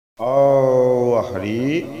হৰি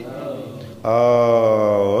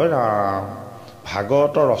ৰাম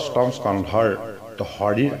ভাগৱতৰ অষ্টম স্কন্ধৰ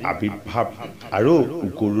হৰিৰ আবিৰ্ভাৱ আৰু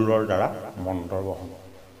গুৰুৰৰ দ্বাৰা মন্ত্ৰবহন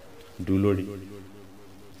দুলৰি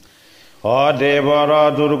দেৱৰ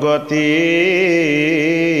দুৰ্গতি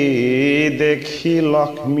দেখি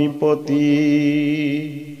লক্ষ্মীপতি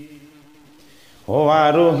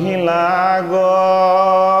আৰোহী লাগ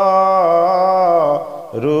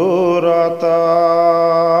ৰুৰত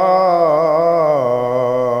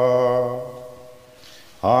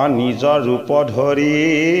নিজৰ ৰূপ ধৰি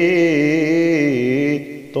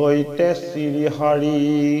তৈতে শ্ৰীহৰি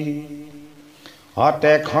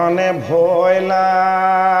তেখনে ভৈলা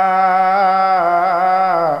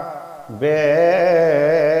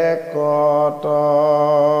বেকত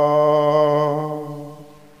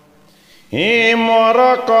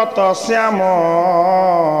মৰকত শ্যাম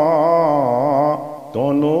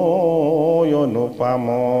তনু অনুপাম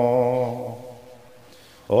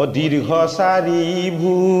দীৰ্ঘ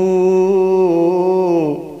চাৰিভু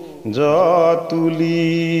জতুলি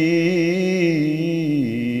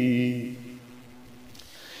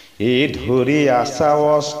ধৰি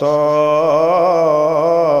আশাৱস্ত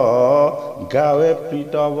গাৱে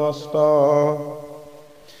প্ৰীতবস্ত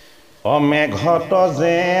মেঘত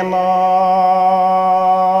যেন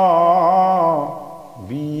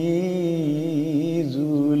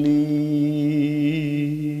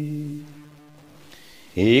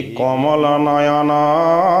কমল নয়ন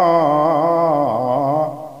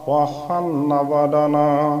প্ৰসন্ন বদন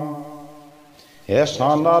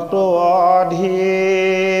চন্দটো অধি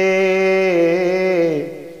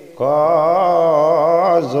কজলে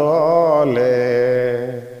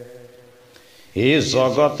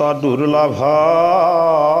জগত দুৰ্লভ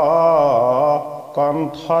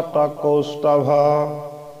কণ্ঠত কৌস্তভ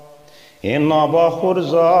নৱ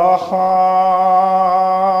সূৰ্য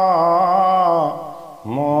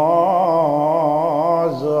মজলে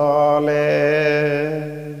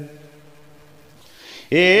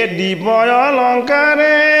দিবয়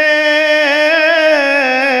অলংকাৰে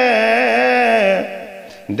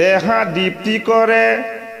দেহা দীপ্তি কৰে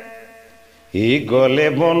গলে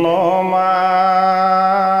বনমালা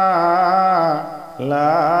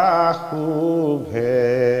শুভে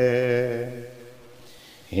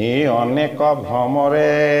অনেক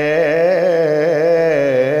ভ্ৰমৰে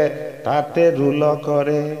তাতে ৰুল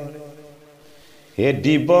কৰে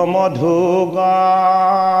দিব মধুগান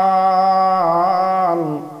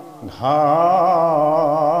ঢালুভে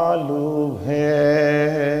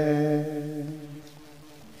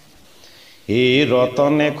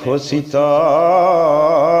ৰতনে খচিত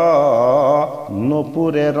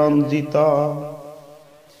নপুৰে ৰঞ্জিত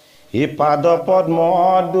পাদ পদ্ম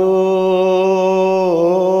দুই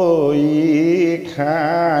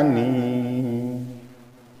খানি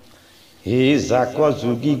জাক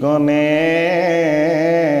যোগীগণে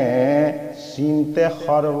চিন্তে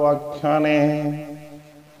সৰ্বক্ষণে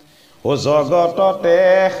জগততে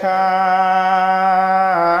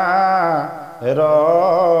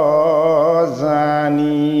ৰজানি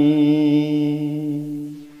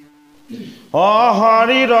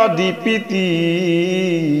হৰিৰ দীপিতি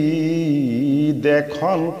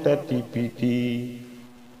দেখন্তে টিপিতি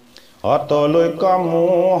অতলৈক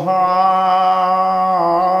মোহ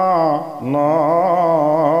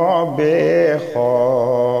নবেশ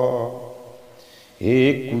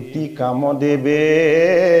কোটি কাম দেৱে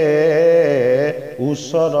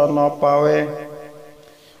ওচৰ নপাৱে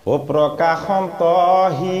প্ৰকাশন্ত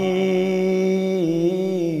হি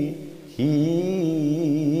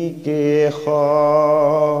কেশ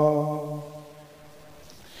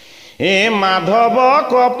মাধৱ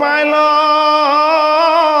কপাইল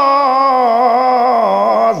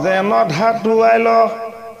যেন ধাতুৱাইল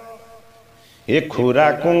খুৰা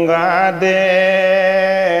কুংগা দে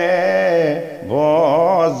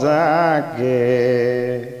বজাকে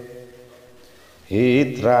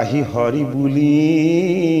ত্ৰাহি হৰি বুলি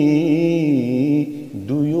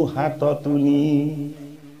দুয়ো হাত তুলি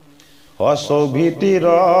অচৌভিতিৰ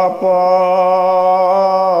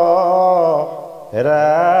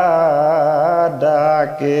ৰাদাকে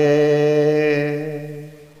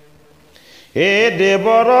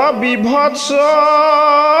দেৱৰ বিভৎস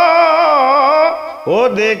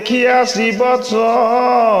দেখিয়া শিবৎস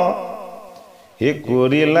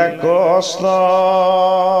কৰিলা কষ্ট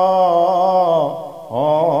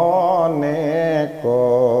অনেক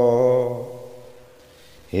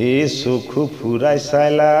চকু ফুৰাই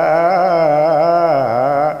চাইলা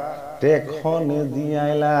তেখনে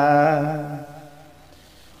দিয়াইলা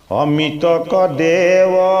অমিতক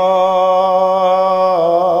দেৱ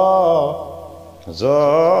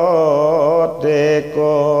ক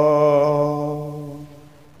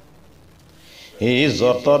এই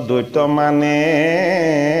যত দ্বৈত মানে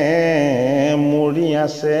মৰি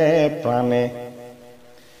আছে প্ৰাণে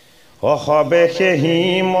অসবে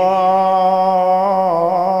সেহিম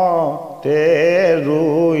তে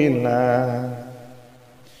ৰুইলা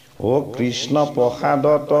ও কৃষ্ণ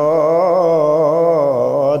প্ৰসাদত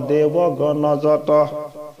দেৱগণ যত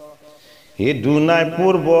এই দুনাই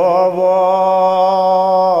পূৰ্ব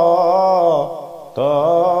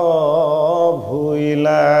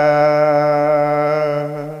ভুইলা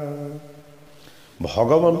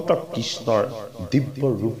ভগৱন্ত কৃষ্ণৰ দিব্য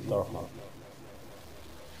ৰূপ দৰ্শন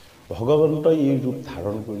ভগৱন্তই এই ৰূপ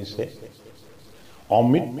ধাৰণ কৰিছে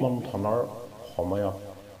অমৃত মন্থনৰ সময়ত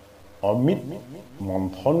অমৃত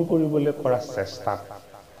মন্থন কৰিবলৈ কৰা চেষ্টাত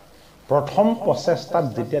প্ৰথম প্ৰচেষ্টাত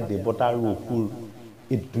যেতিয়া দেৱতা আৰু অসুৰ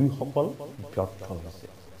এই দুইসকল ব্যৰ্থ হৈছে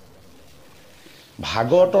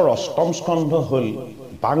ভাগৱতৰ অষ্টম স্কন্ধ হ'ল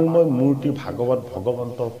বাংময় মূৰ্তি ভাগৱত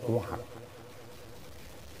ভগৱন্তৰ সোঁ হাত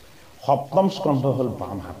সপ্তম স্কন্ধ হ'ল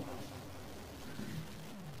বাম হাত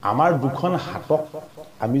আমাৰ দুখন হাতক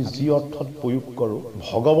আমি যি অৰ্থত প্ৰয়োগ কৰোঁ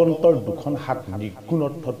ভগৱন্তৰ দুখন হাত নিগুণ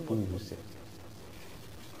অৰ্থত প্ৰয়োগ হৈছে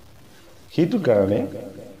সেইটো কাৰণে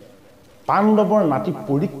পাণ্ডৱৰ নাতি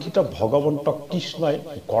পৰীক্ষিত ভগৱন্ত কৃষ্ণই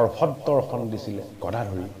গৰ্ভত দৰ্শন দিছিলে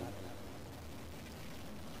গদাধৰী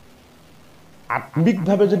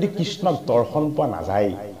আত্মিকভাৱে যদি কৃষ্ণক দৰ্শন পোৱা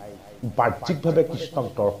নাযায় বাহ্যিকভাৱে কৃষ্ণক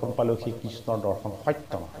দৰ্শন পালেও সেই কৃষ্ণৰ দৰ্শন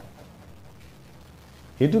সত্য নহয়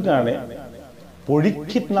সেইটো কাৰণে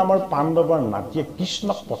পৰীক্ষিত নামৰ পাণ্ডৱৰ নাতিয়ে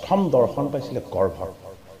কৃষ্ণক প্ৰথম দৰ্শন পাইছিলে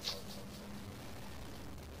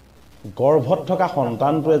গৰ্ভত থকা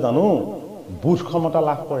সন্তানটোৱে জানো বোধ ক্ষমতা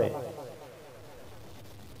লাভ কৰে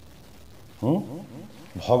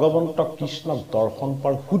ভগৱন্ত কৃষ্ণক দৰ্শন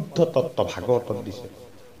পোৱাৰ শুদ্ধ তত্ত্ব ভাগৱতত দিছে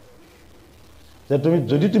যে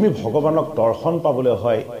যদি তুমি ভগৱানক দৰ্শন পাবলৈ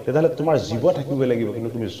হয় তেতিয়াহ'লে তোমাৰ জীৱ থাকিব লাগিব কিন্তু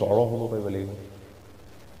তুমি জড় হ'ব পাৰিব লাগিব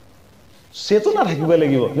চেতনা থাকিব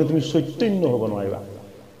লাগিব কিন্তু তুমি চৈতন্য হ'ব নোৱাৰিবা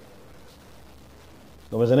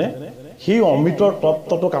গম পাইছানে সেই অমৃতৰ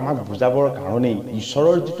তত্ত্বটোক আমাক বুজাবৰ কাৰণেই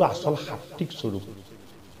ঈশ্বৰৰ যিটো আচল সাত্বিক স্বৰূপ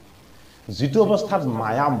যিটো অৱস্থাত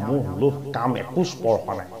মায়া মোহ লোভ কাম একো স্পৰ্শ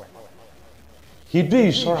নাই সেইটোৱে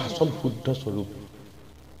ঈশ্বৰৰ আচল শুদ্ধ স্বৰূপ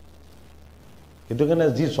সেইটো কাৰণে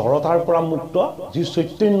যি জড়তাৰ পৰা মুক্ত যি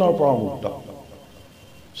চৈতন্যৰ পৰা মুক্ত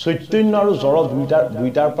চৈতন্য আৰু জড়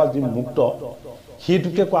দুইটাৰ পৰা যি মুক্ত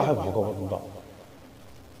সেইটোকে কোৱা হয় ভগৱন্ত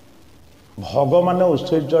ভগৱানে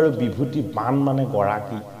ঐশ্বৰ্য আৰু বিভূতি বান মানে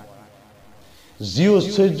গৰাকী যি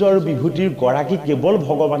ঐশ্বৰ্য আৰু বিভূতিৰ গৰাকী কেৱল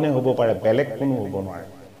ভগৱানে হ'ব পাৰে বেলেগ কোনো হ'ব নোৱাৰে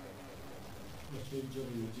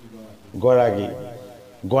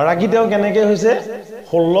গৰাকী তেওঁ কেনেকৈ হৈছে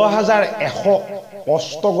 16,100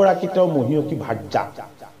 অষ্টগৰাকী তেওঁ মহিয়সী ভাৰ্যা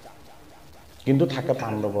কিন্তু থাকে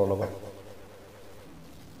পাণ্ডৱৰ লগত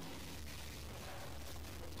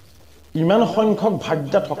ইমান সংখ্যক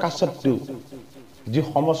ভাৰ্যা থকা স্বত্বেও যি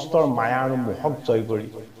সমস্তৰ মায়া আৰু মোহক জয় কৰি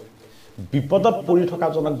বিপদত পৰি থকা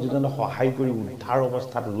জনক যিজনে সহায় কৰি উদ্ধাৰ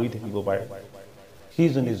অৱস্থাত ৰৈ থাকিব পাৰে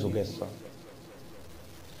সেইজনী যোগেশ্বৰ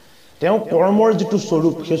তেওঁ কৰ্মৰ যিটো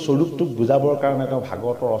স্বৰূপ সেই স্বৰূপটোক বুজাবৰ কাৰণে তেওঁ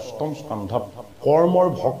ভাগৱতৰ অষ্টম স্কন্ধত কৰ্মৰ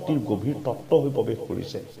ভক্তিৰ গভীৰ তত্ত্ব হৈ প্ৰৱেশ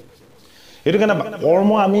কৰিছে এইটো কাৰণে কৰ্ম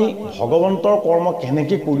আমি ভগৱন্তৰ কৰ্ম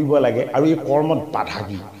কেনেকৈ কৰিব লাগে আৰু এই কৰ্মত বাধা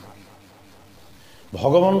কি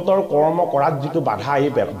ভগৱন্তৰ কৰ্ম কৰাত যিটো বাধা এই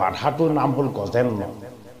বাধাটোৰ নাম হ'ল গজেন্দ্ৰ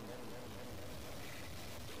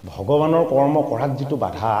ভগৱানৰ কৰ্ম কৰাত যিটো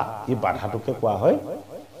বাধা এই বাধাটোকে কোৱা হয়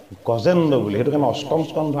গজেন্দ্ৰ বুলি সেইটো কাৰণে অষ্টম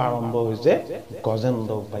স্কন্ধ আৰম্ভ হৈছে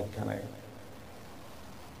গজেন্দ্ৰ উপাখ্যানেৰে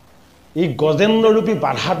এই গজেন্দ্ৰৰূপী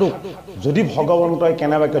বাধাটোক যদি ভগৱন্তই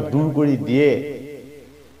কেনেবাকৈ দূৰ কৰি দিয়ে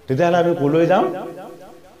তেতিয়াহ'লে আমি কলৈ যাম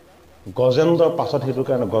গজেন্দ্ৰৰ পাছত সেইটো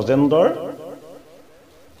কাৰণে গজেন্দ্ৰৰ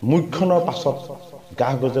মুখ্যনৰ পাছত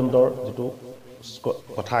গাহ গজেন্দ্ৰৰ যিটো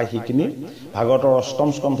কথা সেইখিনি ভাগৱতৰ অষ্টম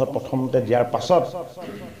স্কন্ধত প্ৰথমতে দিয়াৰ পাছত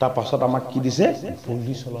তাৰ পাছত আমাক কি দিছে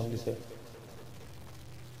বলি চলন দিছে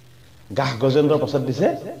গাহ গজেন্দ্ৰৰ পাছত দিছে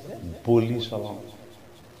বলি চলন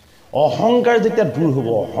অহংকাৰ যেতিয়া দূৰ হ'ব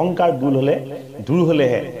অহংকাৰ দূৰ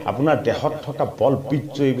হ'লেহে আপোনাৰ দেহত থকা বল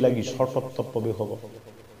বীৰ্য এইবিলাক ঈশ্বৰ তত্ত্বত প্ৰৱেশ হ'ব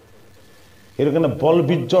সেইটো কাৰণে বল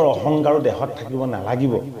বীৰ্যৰ অহংকাৰো দেহত থাকিব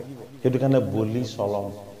নালাগিব সেইটো কাৰণে বলি চলন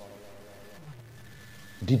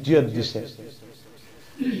দ্বিতীয়ত দিছে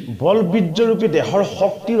বল বীৰ্যৰূপী দেহৰ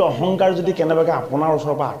শক্তিৰ অহংকাৰ যদি কেনেবাকৈ আপোনাৰ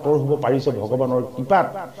ওচৰৰ পৰা আঁতৰ হ'ব পাৰিছে ভগৱানৰ কৃপাত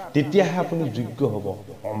তেতিয়াহে আপুনি যোগ্য হ'ব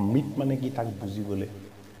অমৃত মানে কি তাক বুজিবলৈ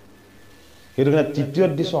সেইটো কাৰণে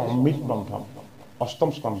তৃতীয়ত দিছে অমৃত মন্থন অষ্টম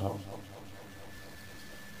স্কন্ধ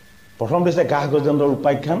প্ৰথম দিছে গাহ গজেন্দ্ৰৰ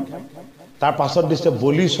উপাখ্যান তাৰ পাছত দিছে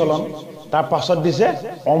বলি চলন, তাৰ পাছত দিছে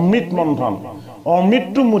অমৃত মন্থন।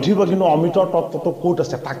 অমৃতটো মুঠিব, কিন্তু অমৃতৰ তত্ত্বটো ক'ত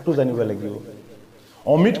আছে তাকটো জানিব লাগিব।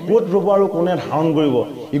 অমৃত ক'ত ৰ'ব আৰু কোনে ধাৰণ কৰিব,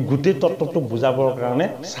 এই গোটেই তত্ত্বটো বুজাবৰ কাৰণে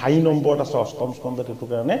 4 নম্বৰত আছে অষ্টম স্কন্ধত। সেইটো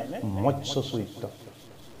কাৰণে মৎস্য চৰিত্ৰ।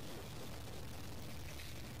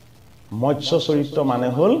 মৎস্য চৰিত্ৰ মানে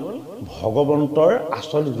হ'ল ভগৱন্তৰ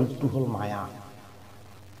আচল ৰূপটো হ'ল মায়া,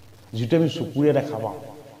 যিটো আমি চকুৰে দেখা পাওঁ।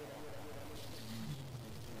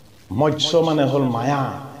 মৎস্য মানে হ'ল মায়া।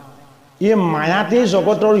 এই মায়াতেই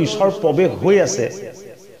জগতৰ ঈশ্বৰ প্ৰৱেশ হৈ আছে,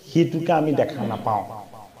 সেইটোকে আমি দেখা নাপাওঁ।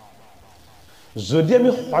 যদি আমি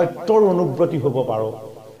সত্যৰ অনুব্ৰতী হ'ব পাৰোঁ,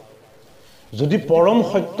 যদি পৰম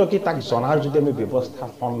সত্য কি তাক জনাৰ যদি আমি ব্যৱস্থা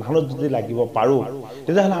সন্ধানত যদি লাগিব পাৰোঁ,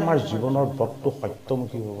 তেতিয়াহ'লে আমাৰ জীৱনৰ ব্ৰতটো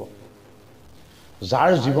সত্যমুখী হ'ব।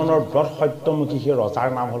 যাৰ জীৱনৰ ব্ৰত সত্যমুখী, সেই ৰজাৰ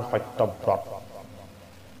নাম হ'ল সত্যব্ৰত।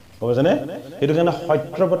 গম পাইছেনে? সেইটো কাৰণে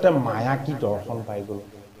সত্যব্ৰতে মায়া কি দৰ্শন পাই গ'ল,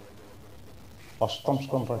 অষ্টম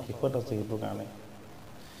স্কন্ধৰ শেষত আছে। সেইটো কাৰণে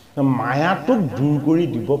মায়াটোক দূৰ কৰি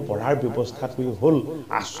দিব পৰাৰ ব্যৱস্থাটোৱে হ'ল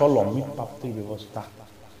আচল অমৃত প্ৰাপ্তিৰ ব্যৱস্থা।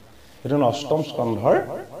 সেইটো অষ্টম স্কন্ধৰ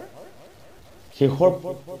শেষৰ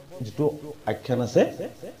যিটো আখ্যান আছে,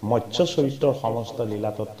 মৎস্য চৰিত্ৰৰ সমস্ত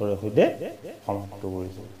লীলা তত্ত্বৰে সৈতে সমাপ্ত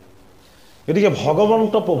কৰিছে। গতিকে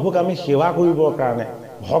ভগৱন্ত প্ৰভুক আমি সেৱা কৰিবৰ কাৰণে,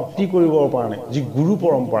 ভক্তি কৰিবৰ কাৰণে যি গুৰু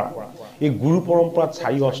পৰম্পৰা, এই গুৰু পৰম্পৰাত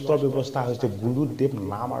 4 অস্ত্ৰৰ ব্যৱস্থা হৈছে গুৰুদেৱ,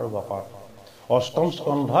 নাম আৰু ভকত। অষ্টম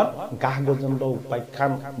স্কন্ধত গাহ গজেন্দ্ৰ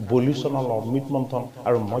উপাখ্যান, বলিচলন, অমৃত মন্থন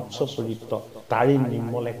আৰু মৎস্য চৰিত্ৰ তাৰেই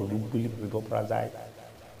নিৰ্মল এক ৰূপ বুলি ভাবিব পৰা যায়।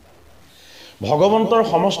 ভগৱন্তৰ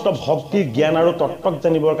সমস্ত ভক্তি, জ্ঞান আৰু তত্ত্বক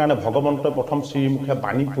জানিবৰ কাৰণে ভগৱন্তই প্ৰথম শ্ৰীমুখে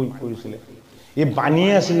বাণী প্ৰয়োগ কৰিছিলে। এই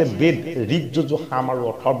বাণীয়ে আছিলে বেদ, ঋক, যজু, সাম আৰু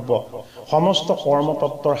অথৰ্ব, সমস্ত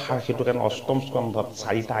কৰ্মতত্ত্বৰ সাৰ। সেইটো কাৰণে অষ্টম স্কন্ধত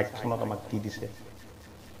 4টা আখ্যানত আমাক দি দিছে।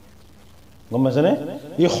 গম পাইছেনে?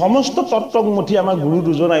 এই সমস্ত তত্ত্বক মুঠি আমাৰ গুৰু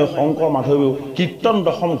দুজনাই শংকৰ মাধৱেও কীৰ্তন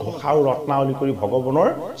দশম ঘোষা আৰু ৰত্নাৱলী কৰি ভগৱানৰ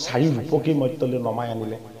 4 ৰূপকী মৰ্ত্যলৈ নমাই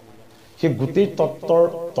আনিলে। সেই গোটেই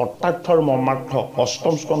তত্ত্বাৰ্থৰ মৰ্মাৰ্থ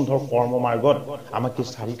অষ্টম স্কন্ধৰ কৰ্ম মাৰ্গত আমাক এই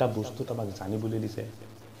 4টা বস্তুত আমাক জানিবলৈ দিছে।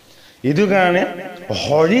 এইটো কাৰণে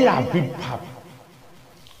হৰিৰ আবিৰ্ভাৱ,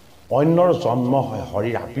 অন্যৰ জন্ম হয়,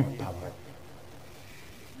 হৰিৰ আবিৰ্ভাৱ হয়।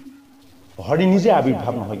 হৰি নিজে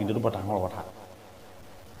আবিৰ্ভাৱ নহয়, কিন্তু এইটো বৰ ডাঙৰ কথা।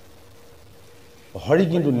 হৰি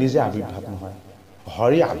কিন্তু নিজে আবিৰ্ভাৱ নহয়।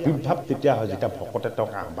 হৰি আবিৰ্ভাৱ তেতিয়া হয় যেতিয়া ভকতে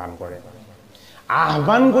তেওঁক আহ্বান কৰে।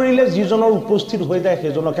 আহ্বান কৰিলে যিজনৰ উপস্থিত হৈ যায়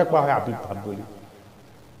সেইজনকে কোৱা হয় আবিৰ্ভাৱ বুলি।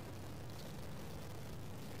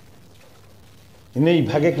 এনেই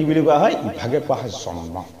ইভাগে কি বুলি কোৱা হয়? ইভাগে কোৱা হয়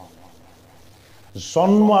জন্ম।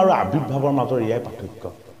 জন্ম আৰু আবিৰ্ভাৱৰ মাজৰ ইয়াই পাৰ্থক্য।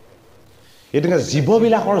 সেইটো কাৰণে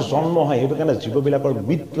জীৱবিলাকৰ জন্ম হয়, সেইটো কাৰণে জীৱবিলাকৰ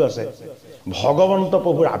মৃত্যু আছে। ভগৱন্ত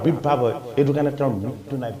প্ৰভুৰ আবিৰ্ভাৱ হয়, সেইটো কাৰণে তেওঁৰ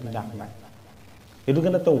মৃত্যু নাই, বিনাশ নাই। সেইটো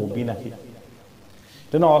কাৰণে তেওঁ অবিনাশী।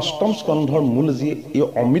 তেনে অষ্টম স্কন্ধৰ মূল যি এই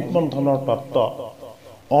অমৃত মন্থনৰ তত্ত্ব,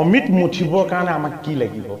 অমৃত মুঠিবৰ কাৰণে আমাক কি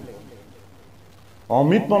লাগিব?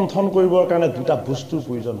 অমৃত মন্থন কৰিবৰ কাৰণে 2টা বস্তুৰ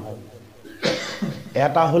প্ৰয়োজন হয়।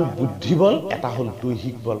 এটা হ'ল বুদ্ধি বল, এটা হ'ল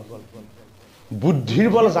দৈহিক বল। বুদ্ধিৰ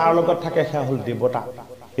বল যাৰ লগত থাকে সেয়া হ'ল দেৱতা।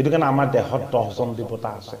 সেইটো কাৰণে আমাৰ দেহত 10জন দেৱতা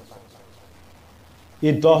আছে।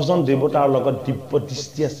 এই 10জন দেৱতাৰ লগত দিব্য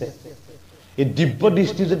দৃষ্টি আছে। এই দিব্য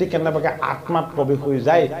দৃষ্টি যদি কেনেবাকৈ আত্মাত প্ৰৱেশ হৈ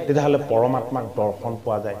যায়, তেতিয়াহ'লে পৰমাত্মাক দৰ্শন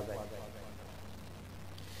পোৱা যায়।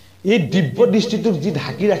 এই দিব্য দৃষ্টিটোক যি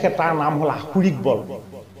ঢাকি ৰাখে তাৰ নাম হ'ল আসুৰিক বল।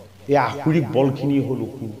 এই আসুৰিক বলখিনি হ'ল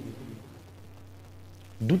অসুৰ।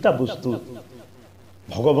 2টা বস্তু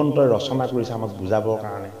ভগৱন্তই ৰচনা কৰিছে আমাক বুজাবৰ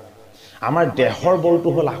কাৰণে। আমাৰ দেহৰ বলটো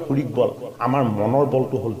হ'ল আসুৰিক বল, আমাৰ মনৰ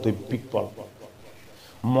বলটো হ'ল দৈবিক বল।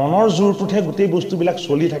 মনৰ জোৰটোতহে গোটেই বস্তুবিলাক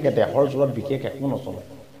চলি থাকে, দেহৰ জোৰত বিশেষ একো নচলে।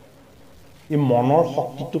 এই মনৰ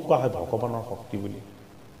শক্তিটোক কোৱা হয় ভগৱানৰ শক্তি বুলি।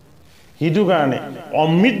 সেইটো কাৰণে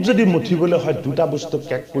অমৃত যদি মুঠিবলৈ হয় 2টা বস্তু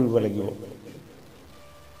ত্যাগ কৰিব লাগিব।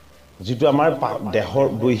 যিটো আমাৰ দেহৰ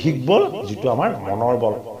দৈহিক বল, যিটো আমাৰ মনৰ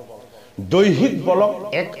বল। দৈহিক বলক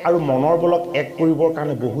এক আৰু মনৰ বলক এক কৰিবৰ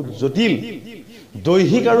কাৰণে বহুত জটিল।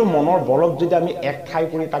 দৈহিক আৰু মনৰ বলক যদি আমি এক ঠাই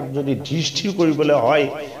কৰি তাক যদি ধীৰ স্থিৰ কৰিবলৈ হয়,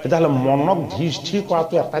 তেতিয়াহ'লে মনক ধীৰ স্থিৰ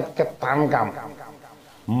কৰাটো আটাইতকৈ টান কাম।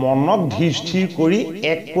 মনক ধীৰ স্থিৰ কৰি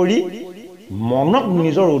এক কৰি মনক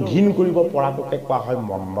নিজৰ অধীন কৰিব পৰাটোকে কোৱা হয়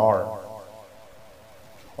মন্দৰ।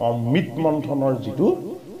 অমৃত মন্থনৰ যিটো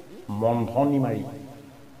মন্থনী মাৰি,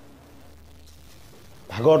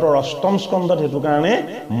 ভাগৱতৰ অষ্টম স্কন্ধত সেইটো কাৰণে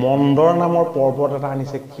মন্দৰ নামৰ পৰ্বত এটা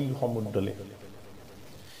আনিছে ক্ষীৰ সমুদ্ৰলৈ।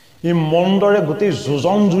 এই মন্দৰে গোটেই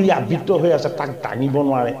যোজন জুৰি আবৃত হৈ আছে, তাক দাঙিব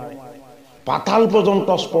নোৱাৰে, পাতাল পৰ্যন্ত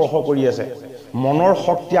স্পৰ্শ কৰি আছে। মনৰ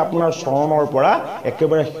শক্তি আপোনাৰ চৰণৰ পৰা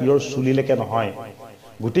একেবাৰে শিৰৰ চুলিলৈকে নহয়,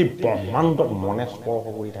 গোটেই ব্ৰহ্মাণ্ডক মনে স্পৰ্শ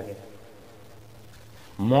কৰি থাকে।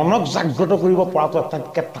 মনক জাগ্ৰত কৰিব পৰাটো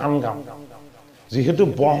আটাইতকৈ টান কাম। যিহেতু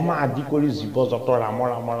ব্ৰহ্মা আদি কৰি জীৱ যত ৰাম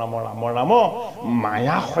ৰাম ৰাম ৰাম ৰাম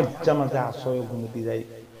মায়া সত্যা মাজে আশ্ৰয় ঘুমতি যায়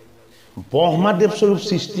ব্ৰহ্মাদেৱ স্বৰূপ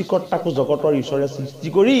সৃষ্টিকৰ্তাকো জগতৰ ঈশ্বৰে সৃষ্টি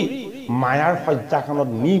কৰি মায়াৰ সজ্জাখনত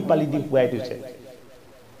নি পালি দি শুৱাই থৈছে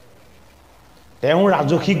তেওঁ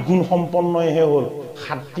ৰাজসিক গুণ সম্পন্নহে হ'ল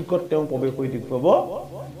সাত্বিকত তেওঁ প্ৰৱেশ কৰি দেখুৱাব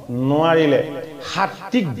নোৱাৰিলে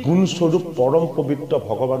সাত্বিক গুণ স্বৰূপ পৰম পবিত্ৰ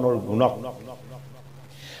ভগৱানৰ গুণক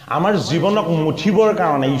আমাৰ জীৱনক মুঠিবৰ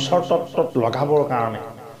কাৰণে ঈশ্বৰ তত্ত্বত লগাবৰ কাৰণে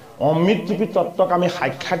অমৃতৰূপী তত্ত্বক আমি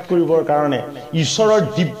সাক্ষাৎ কৰিবৰ কাৰণে ঈশ্বৰৰ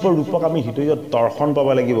দিব্য ৰূপক আমি হৃদয়ত দৰ্শন পাব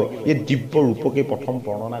লাগিব এই দিব্য ৰূপকে প্ৰথম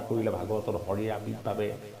বৰ্ণনা কৰিলে ভাগৱতত হৰিৰ আবিৰ্ভাৱে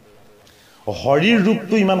হৰিৰ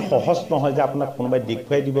ৰূপটো ইমান সহজ নহয় যে আপোনাক কোনোবাই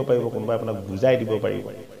দেখুৱাই দিব পাৰিব কোনোবাই আপোনাক বুজাই দিব পাৰিব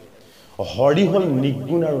হৰি হ'ল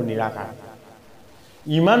নিৰ্গুণ আৰু নিৰাকাৰ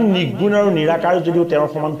ইমান নিৰ্গুণ আৰু নিৰাকাৰ যদিও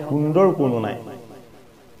তেওঁৰ সমান সুন্দৰ কোনো নাই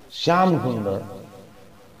শ্যাম সুন্দৰ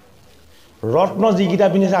ৰত্ন যিকেইটা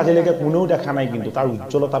পিন্ধিছে আজিলৈকে কোনেও দেখা নাই কিন্তু তাৰ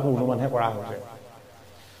উজ্জ্বলতাটো অনুমানহে কৰা হৈছে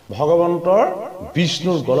ভগৱন্তৰ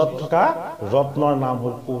বিষ্ণুৰ গলত থকা ৰত্নৰ নাম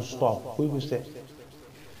হ'ল কৌস্তভ কৈ গৈছে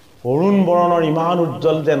অৰুণ বৰণৰ ইমান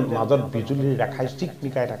উজ্জ্বল যেন মাজত বিজুলীৰ ৰেখাই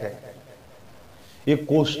চিকমিকাই থাকে এই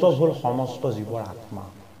কৌস্তভ হ'ল সমস্ত জীৱৰ আত্মা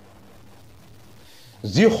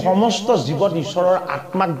যি সমস্ত জীৱত ঈশ্বৰৰ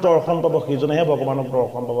আত্মাক দৰ্শন পাব সেইজনেহে ভগৱানক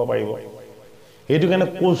দৰ্শন পাব পাৰিব এইটো কাৰণে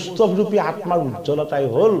কৌস্তভ ৰূপী আত্মাৰ উজ্জ্বলতাই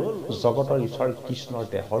হ'ল জগতৰ ঈশ্বৰ কৃষ্ণৰ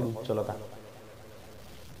দেহৰ উজ্জ্বলতা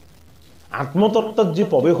আত্মতত্ত্বত যি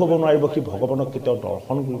প্ৰৱেশ হ'ব নোৱাৰিব সি ভগৱানক কেতিয়াও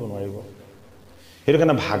দৰ্শন কৰিব নোৱাৰিব সেইটো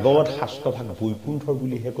কাৰণে ভাগৱত শাস্ত্ৰভাগ বৈকুণ্ঠৰ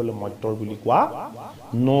বুলিহে ক'লে মৰ্ত্যৰ বুলি কোৱা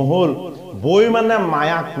নহ'ল বৈ মানে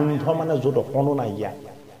মায়া কুণ্ঠ মানে য'ত অকণো নাইকিয়া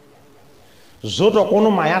য'ত অকণো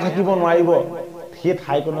মায়া থাকিব নোৱাৰিব সেই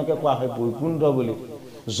ঠাইখনকে কোৱা হয় বৈকুণ্ঠ বুলি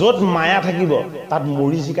য'ত মায়া থাকিব তাত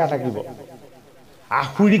মৰিচিকা থাকিব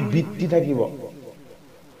আসুৰিক বৃত্তি থাকিব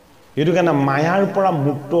এইটো কাৰণে মায়াৰ পৰা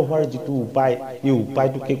মুক্ত হোৱাৰ যিটো উপায় এই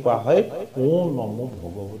উপায়টোকে কোৱা হয় ওম নমো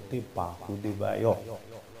ভগৱতে বাসুদেৱায়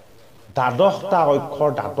দ্বাদশটা অক্ষৰ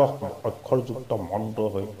দ্বাদশ অক্ষৰযুক্ত মন্ত্ৰ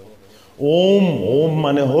হয় ওম ওম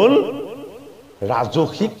মানে হ'ল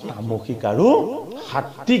ৰাজসিক তামসিক আৰু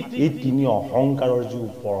সাত্বিক এই তিনি অহংকাৰৰ যি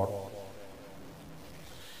ওপৰত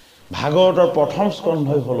ভাগৱতৰ প্ৰথম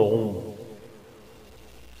স্কন্ধই হ'ল ওম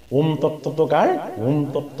ওম তত্ত্বটো কাৰ ওম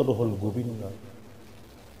তত্ত্বটো হ'ল গোবিন্দ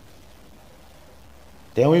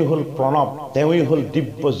তেওঁই হ'ল প্ৰণৱ তেওঁই হ'ল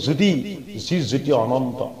দিব্য জ্যোতি যি জ্যোতি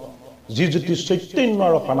অনন্ত যি জ্যোতি চৈতন্য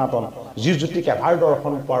আৰু সনাতন যি জ্যোতিক এবাৰ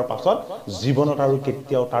দৰ্শন পোৱাৰ পাছত জীৱনত আৰু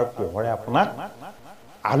কেতিয়াও তাৰ পোহৰে আপোনাক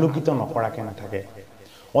আলোকিত নকৰাকে নাথাকে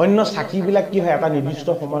অন্য চাকিবিলাক কি হয় এটা নিৰ্দিষ্ট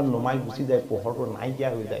সময়ত নুমাই গুচি যায় পোহৰটো নাইকিয়া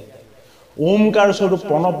হৈ যায় ওমকাৰ স্বৰূপ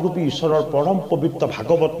প্ৰণৱৰূপী ঈশ্বৰৰ পৰম পবিত্ৰ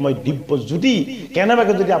ভাগৱতময় দিব্য জ্যোতি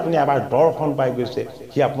কেনেবাকৈ যদি আপুনি এবাৰ দৰ্শন পাই গৈছে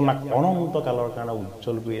সি আপোনাক অনন্ত কালৰ কাৰণে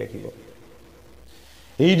উজ্জ্বল কৰি ৰাখিব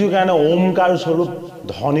এইটো কাৰণে ওমকাৰ স্বৰূপ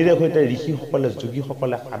ধ্বনিৰে সৈতে ঋষিসকলে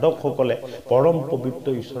যোগীসকলে সাধকসকলে পৰম পবিত্ৰ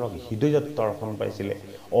ঈশ্বৰক হৃদয়ত দৰ্শন পাইছিলে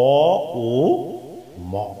অ ও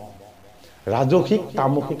ম ৰাজসিক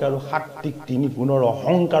তামসিক আৰু সাত্বিক তিনি গুণৰ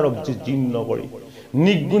অহংকাৰক যি জীৰ্ণ কৰি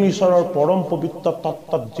নিৰ্গুণ ঈশ্বৰৰ পৰম পবিত্ৰ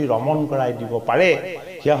তত্ত্বত যি ৰমণ কৰাই দিব পাৰে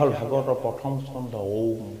সেয়া হ'ল ভাগৱতৰ প্ৰথম স্কন্ধ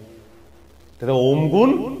ওম তেতিয়া ওম গুণ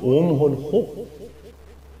ওম হ'ল সুখ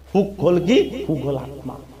সুখ হ'ল কি সুখ হ'ল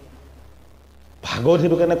আত্মা ভাগৱত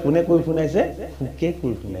সেইটো কাৰণে কোনে কৈ শুনাইছে সুখে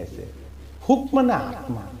কৈ শুনাইছে সুখ মানে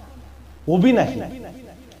আত্মা অবিনাশী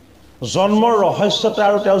জন্মৰ ৰহস্যতে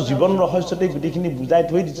আৰু তেওঁৰ জীৱন ৰহস্যতে গোটেইখিনি বুজাই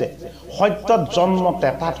থৈ দিছে সত্যত জন্ম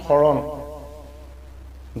তেতাত শৰণ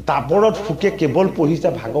দাপৰত সুখে কেৱল পঢ়িছে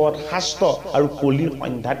ভাগৱত শাস্ত্ৰ আৰু কলিৰ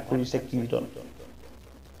সন্ধ্যাত কৰিছে কীৰ্তন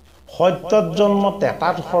সত্যত জন্ম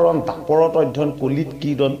তেতাত শৰণ দাপৰত অধ্যয়ন কলিত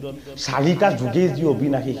কীৰ্তন চাৰিটা যুগে যি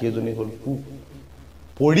অবিনাশী সেইজনেই হ'ল সুখ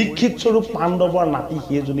পৰীক্ষিত স্বৰূপ পাণ্ডৱৰ নাতি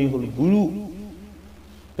সেইজনেই হ'ল গুৰু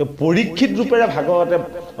পৰীক্ষিত ৰূপেৰে ভাগৱতে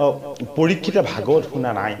পৰীক্ষিতে ভাগৱত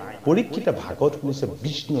শুনা নাই পৰীক্ষিতে ভাগৱত শুনিছে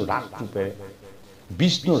বিষ্ণু ৰাত ৰূপেৰে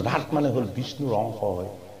বিষ্ণু ৰাত মানে হ'ল বিষ্ণুৰ অংশ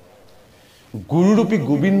হয় গুৰুৰূপী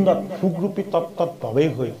গোবিন্দত সুখৰূপী তত্ত্বত প্ৰৱেশ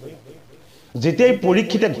হৈ যেতিয়াই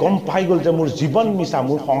পৰীক্ষিতে গম পাই গ'ল যে মোৰ জীৱন মিছা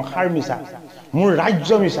মোৰ সংসাৰ মিছা মোৰ ৰাজ্য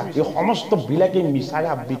মিছা এই সমস্ত বিলাকেই মিছাৰে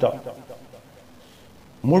আবৃত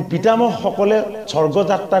মোৰ পিতামহসকলে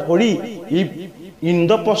স্বৰ্গযাত্ৰা কৰি এই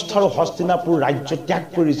ইন্দ্ৰপ্ৰস্থ আৰু হস্তিনাপুৰ ৰাজ্য ত্যাগ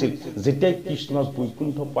কৰিছিল যেতিয়াই কৃষ্ণৰ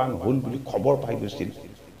বৈকুণ্ঠ পান হ'ল বুলি খবৰ পাই গৈছিল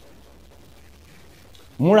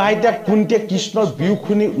মোৰ আইতাক কুন্তীয়ে কৃষ্ণৰ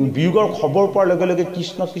বিয়োগৰ খবৰ পোৱাৰ লগে লগে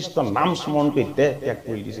কৃষ্ণ কৃষ্ণ নাম স্মৰণ কৰি ত্যাগ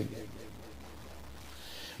কৰি দিছিল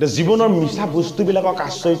জীৱনৰ মিছা বস্তুবিলাকক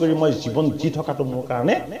আশ্ৰয় কৰি মই জীৱন দি থকাটো মোৰ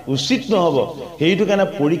কাৰণে উচিত নহ'ব সেইটো কাৰণে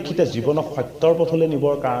পৰীক্ষিতে জীৱনক সত্যৰ পথলৈ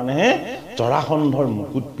নিবৰ কাৰণেহে জৰাসন্ধৰ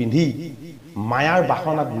মুকুট পিন্ধি মায়াৰ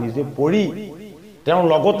বাসনাত নিজে পৰি তেওঁৰ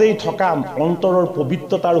লগতেই থকা অন্তৰৰ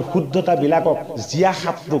পবিত্ৰতা আৰু শুদ্ধতাবিলাকক জীয়া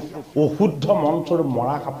সাপটোক অশুদ্ধ মনস্বৰূপ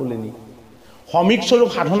মৰা সাপলৈ নি সমীক স্বৰূপ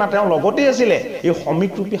সাধনা তেওঁৰ লগতেই আছিলে। এই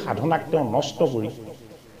সমীকৰূপী সাধনাক তেওঁ নষ্ট কৰি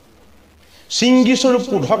শৃংগী স্বৰূপ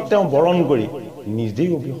পুধক তেওঁ বৰণ কৰি নিজেই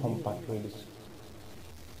অভিসম্পাত কৰি দিছে।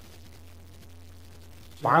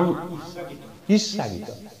 ইচ্ছাগীত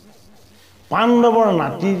পাণ্ডৱৰ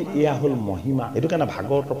নাতিৰ এয়া হ'ল মহিমা। এইটো কাৰণে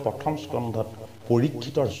ভাগৱতৰ প্ৰথম স্কন্ধত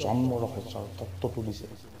পৰীক্ষিতৰ জন্ম ৰহস্যৰ তত্ত্বটো দিছে।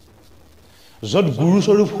 য'ত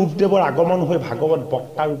গুৰুস্বৰূপ শুকদেৱৰ আগমন হৈ ভাগৱত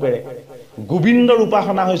বক্তা ৰূপেৰে গোবিন্দৰ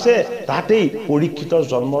উপাসনা হৈছে, তাতেই পৰীক্ষিতৰ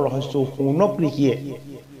জন্ম ৰহস্য সৌনক ঋষিয়ে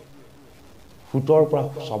সূতৰ পৰা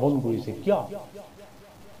শ্ৰৱণ কৰিছে। কিয়?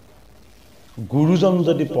 গুৰুজন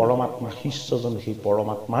যদি পৰমাত্মা, শিষ্যজন সেই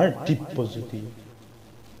পৰমাত্মাৰ দিব্যজ্যোতি।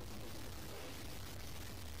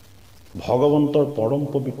 ভগৱন্তৰ পৰম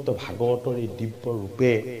পবিত্ৰ ভাগৱতৰ এই দিব্য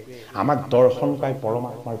ৰূপে আমাক দৰ্শন পাই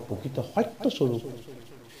পৰমাত্মাৰ প্ৰকৃত সত্য স্বৰূপ।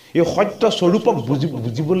 এই সত্য স্বৰূপক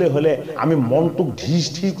বুজিবলৈ হ'লে আমি মনটোক ধীৰ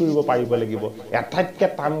স্থিৰ কৰিব পাৰিব লাগিব। এটাইতকৈ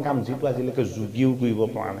টান কাম যিটো আজিলৈকে যোগীও কৰিব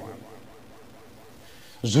পৰা নাই।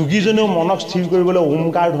 যোগীজনেও মনক স্থিৰ কৰিবলৈ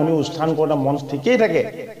ওমকাৰ ধ্বনি উচ্চাৰণ কৰোঁতে মন ঠিকেই থাকে,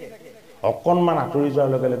 অকণমান আঁতৰি যোৱাৰ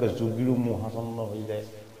লগে লগে যোগীৰো মোহাচন্ন হৈ যায়।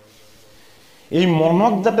 এই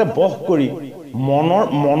মনক যাতে বশ কৰি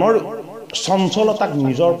মনৰ চঞ্চলতাক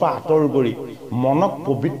নিজৰ পৰা আঁতৰ কৰি মনক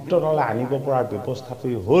পবিত্ৰতালৈ আনিব পৰাৰ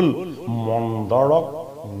ব্যৱস্থাটোৱেই হ'ল মন্দৰক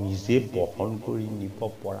নিজে বহন কৰি নিব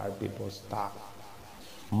পৰাৰ ব্যৱস্থা।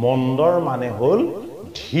 মন্দৰ মানে হ'ল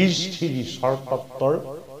ধীৰ স্থিৰ ঈশ্বৰ তত্ত্বৰ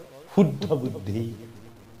শুদ্ধ বুদ্ধি।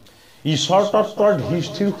 ঈশ্বৰ তত্ত্বৰ ধীৰ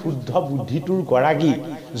স্থিৰ শুদ্ধ বুদ্ধিটোৰ গৰাকী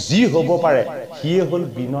যি হ'ব পাৰে সিয়ে হ'ল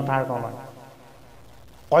বিনতাৰ কণা,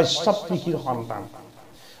 কশ্যপ ঋষিৰ সন্তান,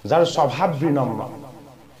 যাৰ স্বভাৱ বিনম্ৰ,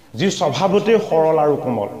 যি স্বভাৱতেই সৰল আৰু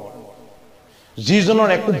কোমল, যিজনৰ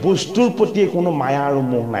একো বস্তুৰ প্ৰতি কোনো মায়া আৰু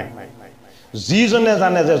মোহ নাই, যিজনে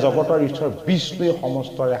জানে যে জগতৰ ঈশ্বৰ বিষ্ণুৱে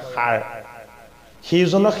সমস্তৰে সাৰ,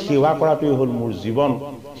 সেইজনক সেৱা কৰাটোৱেই হ'ল মোৰ জীৱন।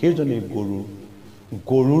 সেইজনেই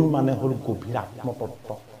গৰুৰ মানে হ'ল গভীৰ আত্মতত্ত্ব।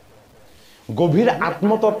 গভীৰ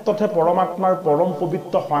আত্মতত্ত্বতহে পৰমাত্মাৰ পৰম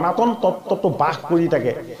পবিত্ৰ সনাতন তত্ত্বটো বাস কৰি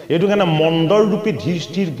থাকে। এইটো কাৰণে মন্দৰ ৰূপী ধীৰ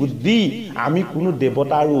স্থিৰ বুদ্ধি আমি কোনো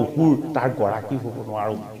দেৱতা আৰু অসুৰ তাৰ গৰাকী হ'ব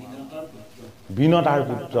নোৱাৰোঁ। বিনতাৰ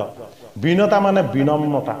পুত্ৰ। বিনতা মানে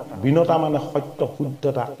বিনম্ৰতা, বিনতা মানে সত্য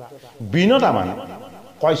শুদ্ধতা, বিনতা মানে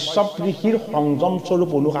কশ্যপ ঋষিৰ সংযম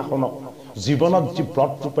স্বৰূপ অনুশাসনক জীৱনত যি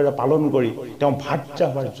ব্ৰত ৰূপেৰে পালন কৰি তেওঁ ভাৰ্যা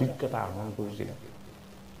হোৱাৰ যোগ্যতা আহৰণ কৰিছিলে।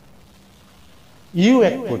 ইও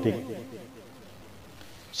এক প্ৰতীক।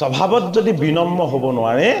 স্বভাৱত যদি বিনম্ৰ হ'ব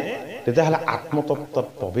নোৱাৰে তেতিয়াহ'লে আত্মতত্ত্বত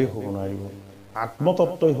প্ৰৱেশ হ'ব নোৱাৰিব।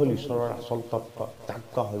 আত্মতত্ত্বই হ'ল ঈশ্বৰৰ আচল তত্ত্ব, যাক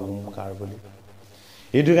কোৱা হয় ওমকাৰ বুলি।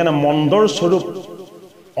 এইটো কাৰণে মন্দৰ স্বৰূপ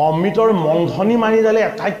অমৃতৰ মন্থনি মাৰি ডালে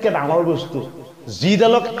আটাইতকৈ ডাঙৰ বস্তু।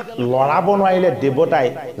 যিডালক লৰাব নোৱাৰিলে দেৱতাই,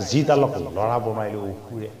 যিডালক লৰাব নোৱাৰিলে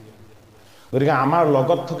অসুৰে। গতিকে আমাৰ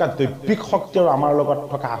লগত থকা দৈবিক শক্তি আৰু আমাৰ লগত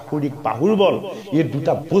থকা আসুৰিক বাহুৰ বল, এই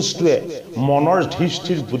দুটা বস্তুৱে মনৰ ধীৰ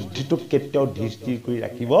স্থিৰ বুদ্ধিটোক কেতিয়াও ধীৰ স্থিৰ কৰি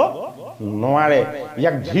ৰাখিব নোৱাৰে।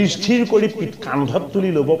 ইয়াক ধীৰ স্থিৰ কৰি কান্ধত তুলি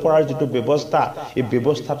ল'ব পৰাৰ যিটো ব্যৱস্থা, এই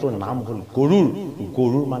ব্যৱস্থাটোৰ নাম হ'ল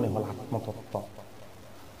গৰুৰ মানে হ'ল আত্মতত্ত্ব।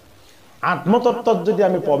 আত্মতত্ত্বত যদি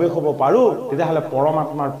আমি প্ৰৱেশ হ'ব পাৰোঁ তেতিয়াহ'লে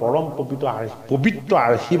পৰমাত্মাৰ পৰম পবিত্ৰ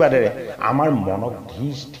আশীৰ্বাদেৰে আমাৰ মনক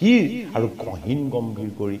ধীৰ স্থিৰ আৰু গহীন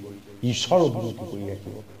গম্ভীৰ কৰি ঈশ্বৰ অভিমুখী কৰি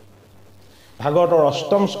ৰাখিব। ভাগৱতৰ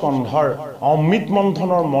অষ্টম স্কন্ধৰ অমৃত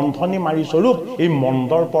মন্থনৰ মন্থনী মাৰি স্বৰূপ এই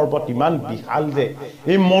মন্দৰ পৰ্বত ইমান বিশাল যে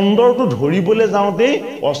এই মন্দৰটো ধৰিবলৈ যাওঁতেই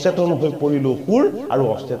অচেতন হৈ পৰিল অসুৰ আৰু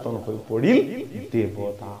অচেতন হৈ পৰিল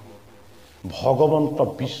দেৱতা। ভগৱন্ত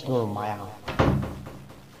বিষ্ণুৰ মায়া।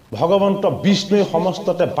 ভগৱন্ত বিষ্ণুৱে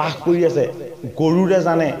সমস্ততে বাস কৰি আছে। গৰুৰে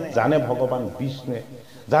জানে ভগৱান বিষ্ণুৱে,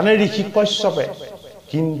 জানে ঋষি কশ্যপে,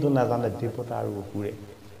 কিন্তু নাজানে দেৱতা আৰু অসুৰে।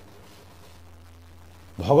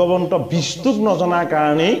 ভগৱন্ত বিষ্ণুক নজনাৰ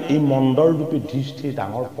কাৰণেই এই মন্দৰ ৰূপী ধীৰ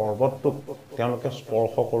ডাঙৰ পৰ্বতটোক তেওঁলোকে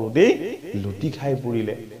স্পৰ্শ কৰোঁতেই লুটি খাই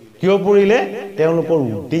পৰিলে। কিয় পৰিলে? তেওঁলোকৰ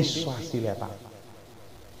উদ্দেশ্য আছিল এটা,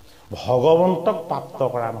 ভগৱন্তক প্ৰাপ্ত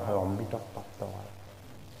কৰা নহয়, অমৃতক প্ৰাপ্ত কৰা।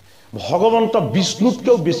 ভগৱন্ত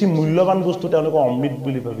বিষ্ণুতকৈও বেছি মূল্যৱান বস্তু তেওঁলোকে অমৃত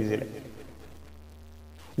বুলি ভাবিছিলে।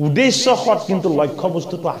 উদ্দেশ্য সৎ, কিন্তু লক্ষ্য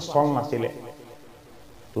বস্তুটো আচল নাছিলে,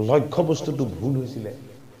 লক্ষ্য বস্তুটো ভুল হৈছিলে।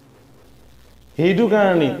 সেইটো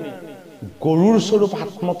কাৰণে গৰুৰ স্বৰূপ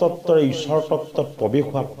আত্মতত্ত্বৰে ঈশ্বৰ তত্ত্বত প্ৰৱেশ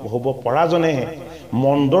হ'ব পৰাজনেহে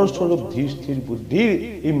মন্দৰ স্বৰূপ ধীৰ স্থিৰ বুদ্ধিৰ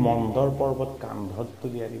এই মন্দৰ পৰ্বত কান্ধত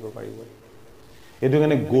তুলি আনিব পাৰিব। এইটো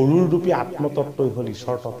কাৰণে গৰুৰ ৰূপী আত্মতত্ত্বই হ'ল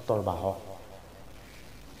ঈশ্বৰ তত্ত্বৰ বাহক।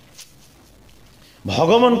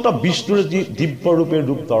 ভগৱন্ত বিষ্ণুৰ যি দিব্য ৰূপে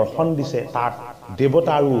ৰূপ দৰ্শন দিছে তাত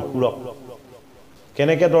দেৱতা আৰু অসুৰক,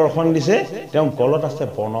 কেনেকৈ দৰ্শন দিছে তেওঁ গলত আছে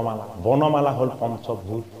বনমালা বনমালা হ'ল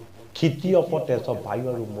পঞ্চভূত ক্ষিতি অপ তেজ বায়ু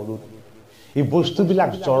আৰু মৰুত এই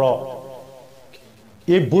বস্তুবিলাক জড়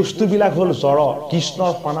এই বস্তুবিলাক হ'ল জড়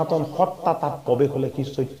কৃষ্ণৰ সনাতন সত্তা তাত প্ৰৱেশ হ'লে সি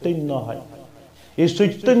চৈতন্য হয় এই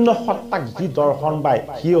চৈতন্য সত্তাক যি দৰ্শন পায়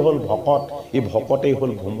সি হ'ল ভকত এই ভকতেই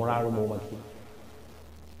হ'ল ভোমৰা আৰু মৌমাখি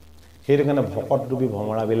সেইটো কাৰণে ভকত ৰূপী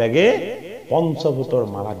ভমৰাবিলাকে পঞ্চভূতৰ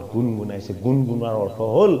মালাত গুণগুণাইছে গুণগুণাৰ অৰ্থ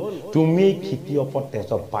হ'ল তুমি ক্ষিতি অপ তেজ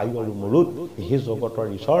বায়ু আৰু মৰুত হে জগতৰ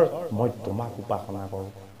ঈশ্বৰ মই তোমাক উপাসনা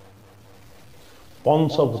কৰোঁ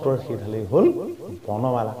পঞ্চভূতৰ সেইডালেই হ'ল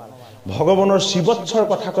বনমালা ভগৱানৰ শিৱৎসৰ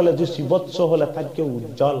কথা ক'লে যে শিৱৎস হ'ল এটাতকৈ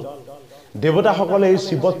উজ্জ্বল দেৱতাসকলে এই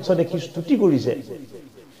শিৱৎস দেখি স্তুতি কৰিছে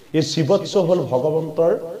এই শিৱৎস হ'ল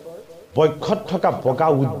ভগৱন্তৰ বক্ষত থকা বগা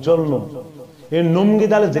উজ্জ্বল নোম এই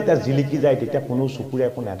নোমকেইডাল যেতিয়া জিলিকি যায় তেতিয়া কোনো চকুৰে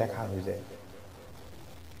একো নেদেখা হৈ যায়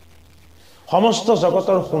সমস্ত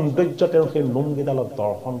জগতৰ সৌন্দৰ্য তেওঁৰ সেই নোমকেইডালত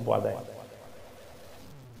দৰ্শন পোৱা যায়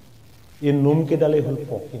এই নোমকেইডালেই হ'ল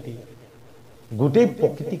প্ৰকৃতি গোটেই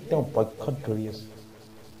প্ৰকৃতিক তেওঁ বক্ষত ধৰি আছে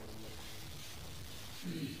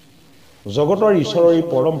জগতৰ ঈশ্বৰৰ এই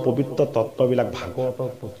পৰম পবিত্ৰ তত্ত্ববিলাক ভাগৱতৰ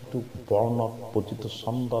প্ৰতিটো বৰ্ণত প্ৰতিটো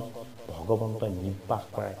ছন্দত ভগৱন্তই নিৰ্বাস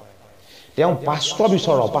কৰে তেওঁ বাস্তৱ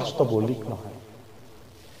ঈশ্বৰ অবাস্তৱ অলিক নহয়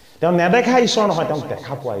তেওঁ নেদেখা ঈশ্বৰ নহয় তেওঁক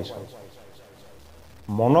দেখা পোৱা ঈশ্বৰ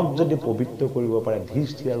মনক যদি পবিত্ৰ কৰিব পাৰে ধীৰ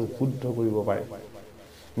স্থিৰ আৰু শুদ্ধ কৰিব পাৰে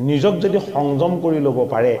নিজক যদি সংযম কৰি ল'ব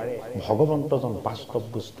পাৰে ভগৱন্তজন বাস্তৱ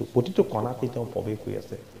বস্তু প্ৰতিটো কণাতেই তেওঁ প্ৰৱেশ হৈ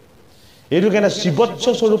আছে এইটো কাৰণে শিৱৎস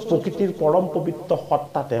স্বৰূপ প্ৰকৃতিৰ পৰম পবিত্ৰ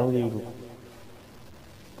সত্তা তেওঁৰ এই ৰূপ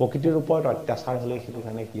প্ৰকৃতিৰ ওপৰত অত্যাচাৰ হ'লে সেইটো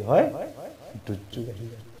কাৰণে কি হয় দুৰ্যোগ আহি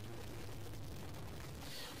যায়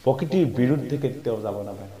প্ৰকৃতিৰ বিৰুদ্ধে কেতিয়াও যাব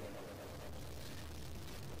নাপায়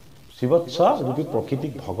শিৱৎস ৰূপী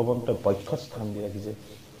প্ৰকৃতিক ভগৱন্তই বক্ষত স্থান দি ৰাখিছে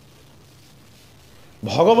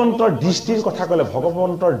ভগৱন্তৰ দৃষ্টিৰ কথা ক'লে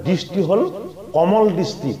ভগৱন্তৰ দৃষ্টি হ'ল কমল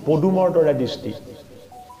দৃষ্টি পদুমৰ দৰে দৃষ্টি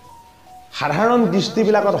সাধাৰণ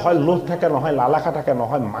দৃষ্টিবিলাকত হয় লোভ থাকে নহয় লালাসা থাকে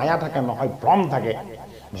নহয় মায়া থাকে নহয় ভ্ৰম থাকে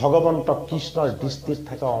ভগৱন্ত কৃষ্ণৰ দৃষ্টিত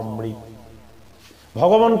থাকে অমৃত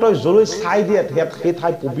ভগৱন্তই যলৈ চাই দিয়ে সেই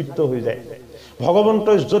ঠাই পবিত্ৰ হৈ যায়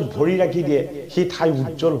ভগৱন্তই য'ত ভৰি ৰাখি দিয়ে সেই ঠাই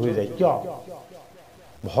উজ্জ্বল হৈ যায় কিয়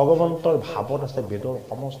ভগৱন্তৰ ভাৱত আছে বেদৰ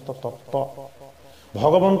সমস্ত তত্ত্ব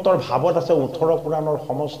ভগৱন্তৰ ভাৱত আছে 18 পুৰাণৰ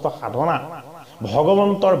সমস্ত সাধনা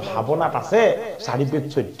ভগৱন্তৰ ভাৱনাত আছে 4 বেদ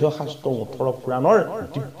 14 শাস্ত্ৰ 18 পুৰাণৰ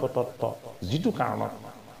দিব্য তত্ত্ব যিটো কাৰণত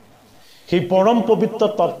সেই পৰম পবিত্ৰ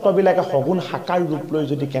তত্ত্ববিলাকে সগুণ সাকাৰ ৰূপ লৈ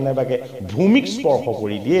যদি কেনেবাকে ভূমিক স্পৰ্শ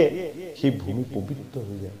কৰি দিয়ে সেই ভূমি পবিত্ৰ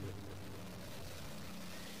হৈ যায়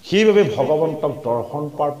সেইবাবে ভগৱন্তক দৰ্শন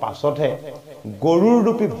পোৱাৰ পাছতহে গৰুৰ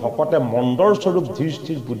ৰূপী ভকতে মন্দৰ স্বৰূপ ধীৰ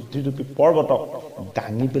স্থিৰ বুদ্ধিৰূপী পৰ্বতক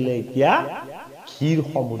দাঙি পেলাই এতিয়া ক্ষীৰ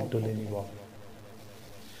সমুদ্ৰলৈ নিব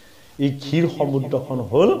এই ক্ষীৰ সমুদ্ৰখন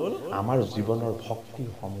হ'ল আমাৰ জীৱনৰ ভক্তিৰ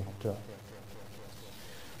সমুদ্ৰ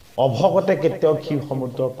অভকতে কেতিয়াও ক্ষীৰ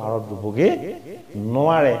সমুদ্ৰৰ পাৰত ৰুবগে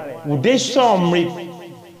নোৱাৰে উদ্দেশ্য অমৃত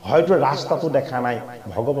হয়তো ৰাস্তাটো দেখা নাই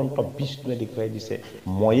ভগৱন্ত বিষ্ণুৱে দেখুৱাই দিছে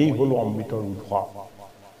ময়েই হলো অমৃতৰ উৎস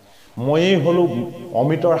ময়েই হলো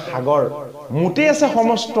অমৃতৰ সাগৰ মোটেই আছে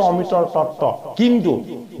সমস্ত অমৃতৰ তত্ত্ব কিন্তু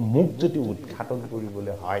মোক যদি উদ্ঘাটন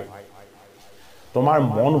কৰিবলৈ হয় তোমাৰ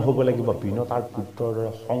মন হ'ব লাগিব বিনতাৰ পুত্ৰৰ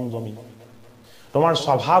দৰে সংযমী তোমাৰ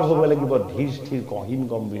স্বভাৱ হ'ব লাগিব ধীৰ স্থিৰ গহীন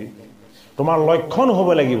গম্ভীৰ তোমাৰ লক্ষণ হ'ব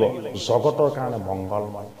লাগিব জগতৰ কাৰণে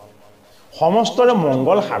মংগলময় সমস্তৰে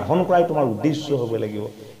মংগল সাধন কৰাই তোমাৰ উদ্দেশ্য হ'ব লাগিব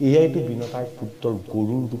এয়াইতো বিনতাৰ পুত্ৰৰ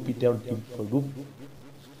গৰুৰ ৰূপী তেওঁৰ দিব্য ৰূপ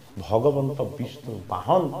ভগৱন্ত বিষ্ণুৰ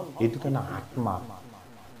বাহন এইটো কাৰণে আত্মা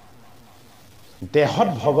দেহত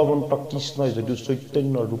ভগৱন্ত কৃষ্ণই যদিও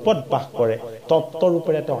চৈতন্য ৰূপত বাস কৰে তত্ত্ব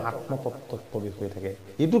ৰূপেৰে তেওঁ আত্মতত্ত্বত প্ৰৱেশ হৈ থাকে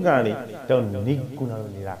এইটো কাৰণেই তেওঁ নিৰ্গুণ আৰু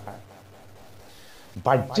নিৰাকাৰ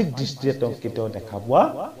বাহ্যিক দৃষ্টিৰে তেওঁক কেতিয়াও দেখা পোৱা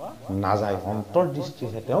নাযায়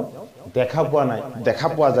অন্তৰ্দৃষ্টিৰে তেওঁক দেখা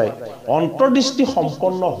পোৱা যায় অন্তৰ্দৃষ্টি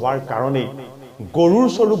সম্পন্ন হোৱাৰ কাৰণেই গৰুৰ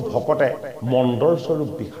স্বৰূপ ভকতে মন্দৰ স্বৰূপ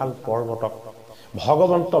বিশাল পৰ্বতক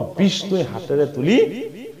ভগৱন্ত বিষ্ণুৱে হাতেৰে তুলি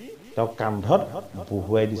তেওঁক কান্ধত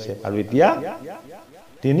বহুৱাই দিছে আৰু এতিয়া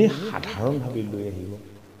তিনি সাধাৰণভাৱে লৈ আহিব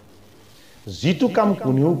যিটো কাম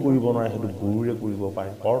কোনেও কৰিব নোৱাৰে সেইটো গুৰুৰে কৰিব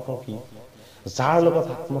পাৰে অৰ্থ কি যাৰ লগত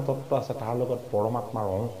আত্মতত্ত্ব আছে তাৰ লগত পৰমাত্মাৰ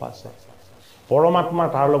অংশ আছে পৰমাত্মাৰ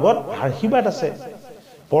তাৰ লগত আশীৰ্বাদ আছে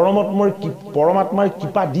পৰমাত্মাৰ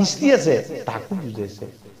কৃপা দৃষ্টি আছে তাকো বুজাইছে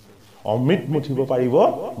অমৃত মুঠিব পাৰিব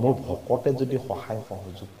মোৰ ভকতে যদি সহায়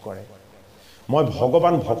সহযোগ কৰে মই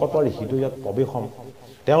ভগৱান ভকতৰ হৃদয়ত প্ৰৱেশ হ'ম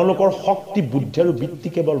তেওঁলোকৰ শক্তি বুদ্ধি আৰু বৃত্তি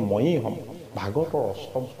কেৱল ময়েই হ'ম ভাগৱতৰ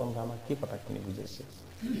 8ম স্কন্ধ আমাক কি কথাখিনি বুজাইছে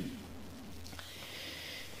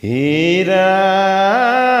হীৰা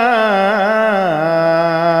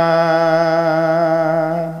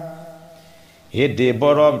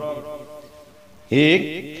দেৱৰ এক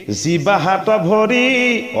জীৱা হাত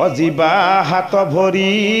ভৰি অজীৱা হাত ভৰি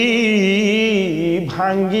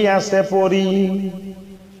ভাঙি আছে পৰি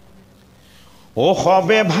ও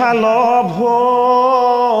সবে ভাল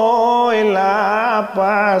ভৈলা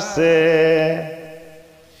পাছে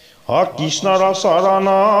কৃষ্ণৰ চৰণ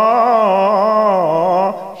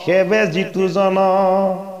সেবে যিটো জন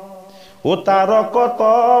ও তাৰ কত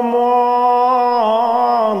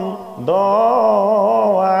মন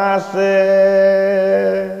আছে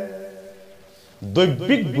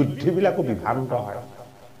দৈবিক বুদ্ধিবিলাকো বিভ্ৰান্ত হয়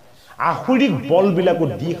আসুৰিক বলবিলাকো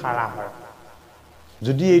দিশাৰা হয়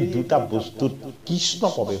যদি এই দুটা বস্তুত কৃষ্ণ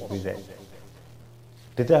প্ৰৱেশ হৈ যায়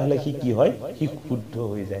তেতিয়াহ'লে সি কি হয় সি শুদ্ধ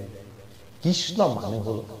হৈ যায় কৃষ্ণ মানে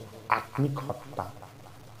হ'ল আত্মিক সত্তা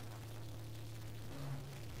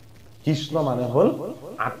কৃষ্ণ মানে হ'ল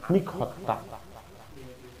আত্মিক সত্তা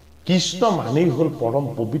কৃষ্ণ মানেই হ'ল পৰম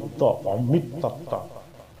পবিত্ৰ অমৃত তত্ত্ব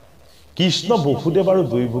কৃষ্ণ বসুদেৱ আৰু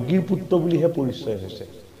দৈৱকীৰ পুত্ৰ বুলিহে পৰিচয় হৈছে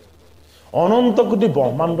অনন্ত কোটি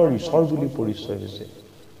ব্ৰহ্মাণ্ডৰ ঈশ্বৰ বুলি পৰিচয় হৈছে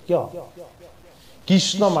কিয়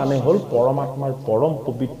কৃষ্ণ মানে হ'ল পৰমাত্মাৰ পৰম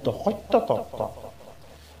পবিত্ৰ সত্য তত্ত্ব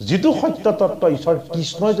যিটো সত্য তত্ত্ব ঈশ্বৰ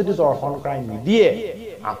কৃষ্ণই যদি দৰ্শন কৰাই নিদিয়ে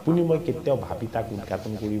আপুনি মই কেতিয়াও ভাবি তাক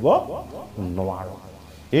উদ্ঘাটন কৰিব নোৱাৰো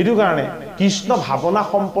এইটো কাৰণে কৃষ্ণ ভাৱনা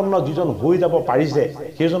সম্পন্ন যিজন হৈ যাব পাৰিছে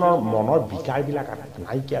সেইজনৰ মনৰ বিকাৰবিলাক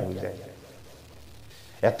নাইকিয়া হৈ যায়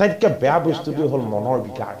এটাইতকৈ বেয়া বস্তুটো হ'ল মনৰ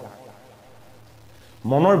বিকাৰ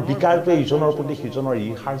মনৰ বিকাৰটোৱে ইজনৰ প্ৰতি সিজনৰ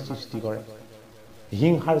ঈৰ্ষাৰ সৃষ্টি কৰে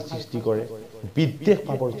হিংসাৰ সৃষ্টি কৰে বিদ্বেষ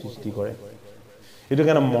ভাৱৰ সৃষ্টি কৰে এইটো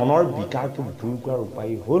কাৰণে মনৰ বিকাৰটো দূৰ কৰাৰ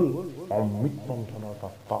উপায় হ'ল অমৃত মন্থনৰ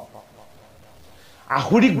তত্ত্ব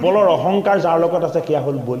আসুৰিক বলৰ অহংকাৰ যাৰ লগত আছে সেয়া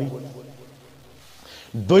হ'ল বলি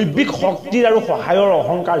দৈবিক শক্তিৰ আৰু সহায়ৰ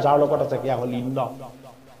অহংকাৰ যাৰ লগত আছে সেয়া হ'ল ইন্দ্ৰ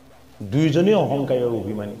দুইজনেই অহংকাৰী আৰু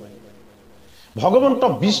অভিমানী ভগৱন্ত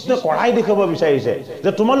বিষ্ণুৱে কৰাই দেখাব বিচাৰিছে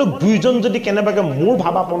যে তোমালোক দুইজন যদি কেনেবাকৈ মোৰ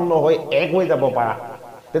ভাৱাপন্ন হৈ এক হৈ যাব পাৰা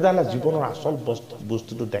তেতিয়াহ'লে জীৱনৰ আচল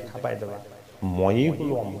বস্তুটো দেখা পাই যাবা ময়েই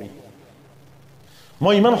হলো অমৃত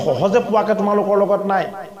মই ইমান সহজে পোৱাকে তোমালোকৰ লগত নাই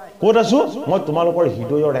ক'ত আছো মই তোমালোকৰ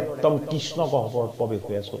হৃদয়ৰ একদম কৃষ্ণ গহ্বৰত প্ৰৱেশ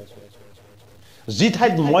হৈ আছো যি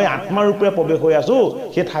ঠাইত মই আত্মাৰূপে প্ৰৱেশ হৈ আছো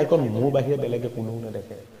সেই ঠাইখন মোৰ বাহিৰে বেলেগে কোনেও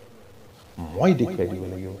নেদেখে মই দেখুৱাই দিব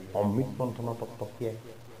লাগিব অমৃত মন্থনৰ তত্ত্ব কি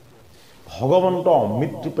ভগৱন্ত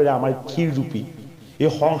অমৃত ৰূপেৰে আমাৰ ক্ষীৰ ৰূপী এই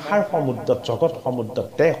সংসাৰ সমুদ্ৰত জগত সমুদ্ৰত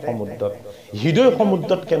দেহ সমুদ্ৰত হৃদয়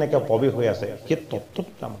সমুদ্ৰত কেনেকৈ প্ৰৱেশ হৈ আছে সেই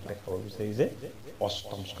তত্ত্বটো আমাক দেখাব বিচাৰিছে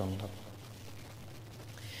অষ্টম স্কন্ধত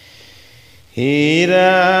হে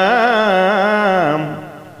ৰাম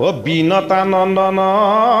ও বিনতানন্দন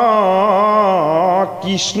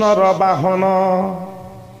কৃষ্ণৰ বাহন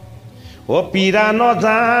ও পীৰা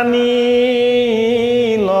নজানিল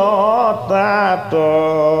তাত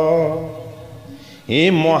এই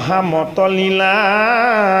মহামত লীলা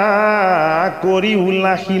কৰি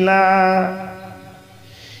উলাসিলা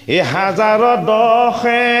এই হাজাৰ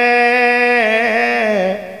দশে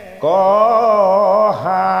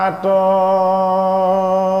কহাত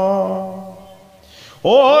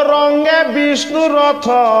ও ৰংগে বিষ্ণু ৰথ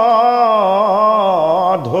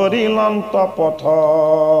ধৰিলন্ত পথ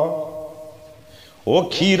ও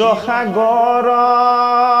ক্ষীৰ সাগৰ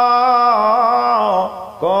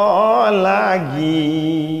লাগি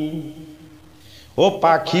ও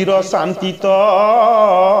পাখিৰ শান্তিত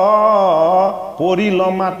পৰিল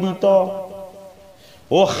মাতিত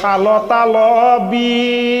ও শালতাল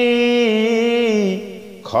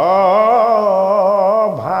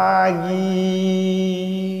ভাগি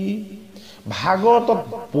ভাগৱতত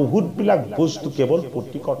বহুতবিলাক বস্তু কেৱল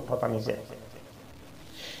প্ৰতীক অৰ্থত আনিছে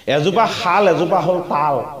এজোপা শাল এজোপা হ'ল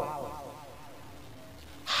তাল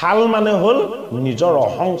শাল মানে হ'ল নিজৰ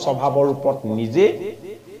অহং স্বভাৱৰ ওপৰত নিজে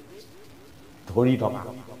ধৰি থকা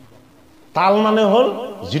তাল মানে হ'ল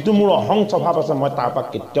যিটো মোৰ অহং স্বভাৱ আছে মই তাৰ পৰা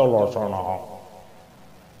কেতিয়াও লৰচৰ নহওঁ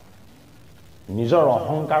নিজৰ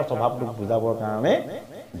অহংকাৰ স্বভাৱটোক বুজাবৰ কাৰণে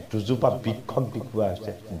দুজোপা বৃক্ষক দেখুওৱা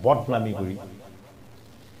হৈছে বদনামী কৰি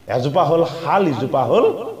এজোপা হ'ল শাল ইজোপা হ'ল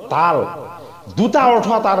তাল দুটা অৰ্থ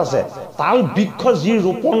তাত আছে তাল বৃক্ষ যি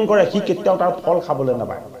ৰোপণ কৰে সি কেতিয়াও তাৰ ফল খাবলৈ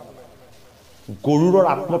নাপায় গৰুৰৰ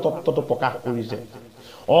আত্মতত্ত্বটো প্ৰকাশ কৰিছে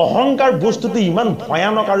অহংকাৰ বস্তুটো ইমান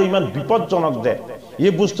ভয়ানক আৰু ইমান বিপদজনক যে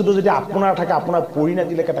এই বস্তুটো যদি আপোনাৰ থাকে আপোনাৰ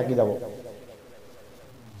পৰিণতিলৈকে থাকি যাব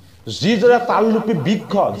যিদৰে তালৰূপী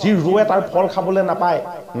বৃক্ষ যি ৰোৱে তাৰ ফল খাবলৈ নাপায়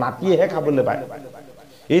নাতিয়েহে খাবলৈ পায়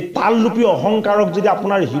এই তালৰূপী অহংকাৰক যদি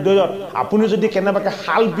আপোনাৰ হৃদয়ত আপুনি যদি কেনেবাকৈ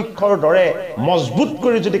শাল বৃক্ষৰ দৰে মজবুত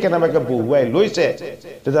কৰি যদি কেনেবাকৈ বহুৱাই লৈছে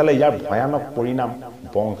তেতিয়াহ'লে ইয়াৰ ভয়ানক পৰিণাম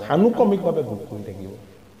বংশানুক্ৰমিকভাৱে ভোগ কৰি থাকিব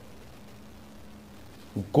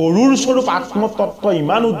গৰুৰ স্বৰূপ আত্মতত্ত্ব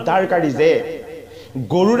ইমান উদ্ধাৰকাৰী যে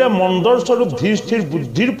গৰুৰে মন্দৰ স্বৰূপ ধীৰ স্থিৰ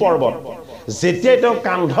বুদ্ধিৰ পৰ্বত যেতিয়া তেওঁ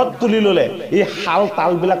কান্ধত তুলি ললে এই হাল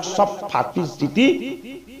তালবিলাক চব ফাটি চিটি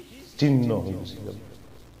চিহ্ন হৈ গৈছিল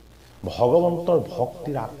ভগৱন্তৰ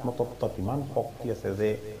ভক্তিৰ আত্মতত্ত্বত ইমান শক্তি আছে যে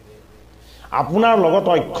আপোনাৰ লগত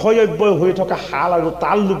অক্ষয়ব্যয় হৈ থকা হাল আৰু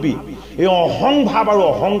তাল ৰূপী এই অহং ভাৱ আৰু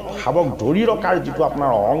অহং ভাৱক ধৰি ৰখাৰ যিটো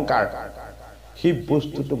আপোনাৰ অহংকাৰ সেই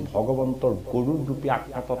বস্তুটো ভগৱন্তৰ গৰুৰ ৰূপী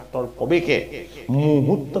আত্মতত্ত্বৰ প্ৰৱেশে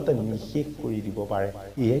মুহূৰ্ততে নিশেষ কৰি দিব পাৰে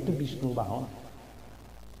এয়াইতো বিষ্ণুৰ বাহন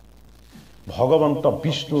ভগৱন্ত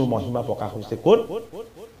বিষ্ণুৰ মহিমা প্ৰকাশ হৈছে ক'ত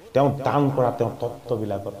তেওঁ দান কৰা তেওঁ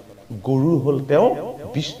তত্ত্ববিলাকত গৰু হ'ল তেওঁ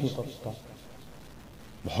বিষ্ণু তত্ত্ব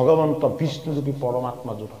ভগৱন্ত বিষ্ণুৰূপী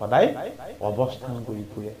পৰমাত্মা য'ত সদায় অৱস্থান কৰি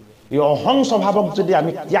ফুৰে এই অহং স্বভাৱক যদি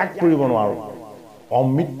আমি ত্যাগ কৰিব নোৱাৰো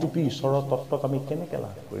অমৃতৰূপী ঈশ্বৰৰ তত্ত্বক আমি কেনেকৈ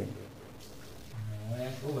লাভ কৰিম মই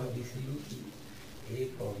আকৌ ভাবিছিলোঁ কি এই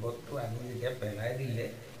পৰ্বতটো আমি যেতিয়া পেলাই দিলে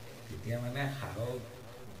তেতিয়া মানে হাল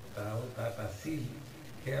তাল তাত আছিল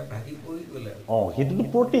সেয়া ভাগি পৰি গ'লে সেইটোতো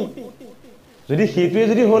প্ৰতীক যদি সেইটোৱে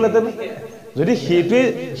যদি হ'লহেঁতেন যদি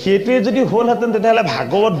সেইটোৱে যদি হ'লহেঁতেন তেতিয়াহ'লে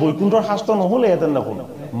ভাগৱত বৈকুণ্ঠৰ শাস্ত্ৰ নহ'লেহেঁতেন দেখোন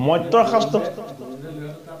মৰ্ত্যৰ শাস্ত্ৰ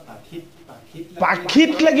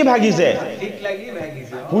পাখিত লাগি ভাগিছে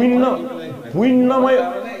পুণ্যময়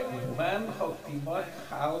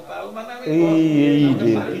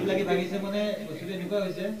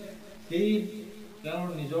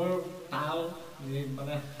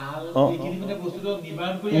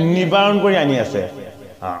নিবাৰণ কৰি আনি আছে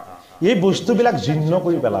এই বস্তুবিলাক জীৰ্ণ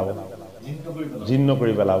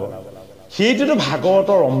কৰি পেলাব সেইটোতো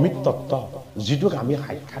ভাগৱতৰ অমৃত তত্ত্ব যিটোক আমি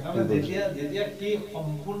সাক্ষাৎ কৰিব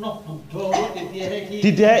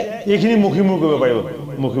তেতিয়াহে এইখিনি মুখিমুখ কৰিব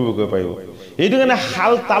পাৰিব এইটো কাৰণে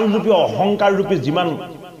হাল তাল ৰূপী অহংকাৰ ৰূপী যিমান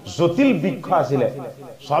জটিল বৃক্ষ আছিলে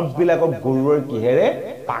সববিলাকক গৰুৰ কিহেৰে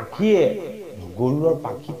পাখিয়ে গৰুৰ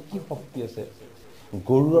পাখিত কি শক্তি আছে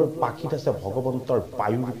গৰুৰ পাখিত আছে ভগৱন্তৰ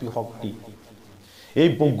বায়ুৰূপী শক্তি এই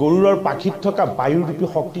গৰুৰ পাখিত থকা বায়ুৰূপী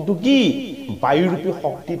শক্তিটো কি বায়ুৰূপী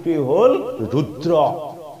শক্তিটোৱে হ'ল ৰুদ্ৰ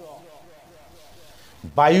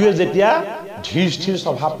বায়ুৱে যেতিয়া ধীৰ স্থিৰ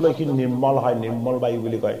স্বভাৱ লৈ সি নিৰ্মল হয় নিৰ্মল বায়ু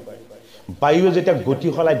বুলি কয় বায়ুৱে যেতিয়া গতি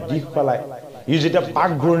সলায় দিশ সলায় ই যেতিয়া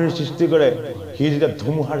পাক ঘূৰণিৰ সৃষ্টি কৰে সি যেতিয়া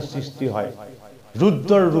ধুমুহাৰ সৃষ্টি হয়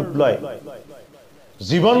ৰুদ্ৰৰ ৰূপ লয়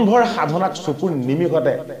জীৱনভৰ সাধনাক চকুৰ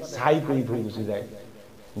নিমিষতে ছাই কৰি থৈ গুচি যায়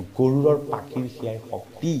গৰুৰৰ পাখিৰ সেয়াই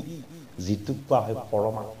শক্তি যিটোক কোৱা হয়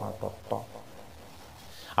পৰমাত্মাৰ তত্ত্ব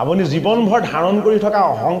আপুনি জীৱনভৰ ধাৰণ কৰি থকা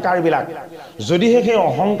অহংকাৰবিলাক যদিহে সেই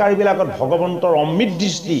অহংকাৰবিলাকত ভগৱন্তৰ অমৃত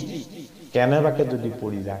দৃষ্টি কেনেবাকে যদি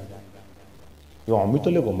পৰি যায় এই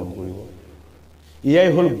অমৃতলৈ গমন কৰিব এয়াই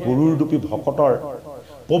হ'ল গৰুৰ ৰূপী ভকতৰ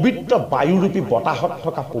পবিত্ৰ বায়ুৰূপী বতাহত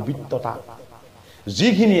থকা পবিত্ৰতা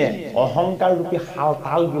যিখিনিয়ে অহংকাৰ ৰূপী হাল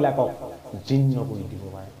তালবিলাকক জীৰ্ণ কৰি দিব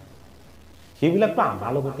পাৰে সেইবিলাকতো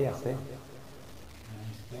আমাৰ লগতে আছে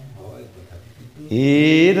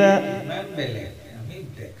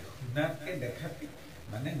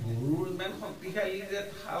মানে গৰুৰ ইমান শক্তিশালী যে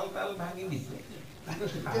হাল তাল ভাঙি দিছে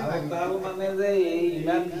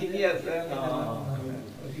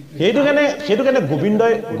সেইটো কাৰণে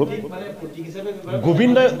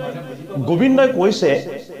গোবিন্দই কৈছে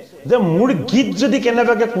যে মোৰ গীত যদি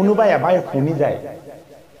কেনেবাকে কোনোবাই এবাৰ শুনি যায়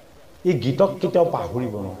এই গীতক কেতিয়াও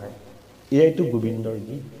পাহৰিব নোৱাৰে এয়াইতো গোবিন্দৰ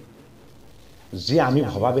গীত যি আমি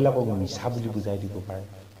ভবাবিলাকক মিছা বুলি বুজাই দিব পাৰে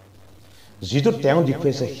যিটো তেওঁ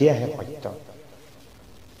দেখুৱাইছে সেয়াহে সত্য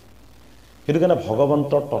সেইটো কাৰণে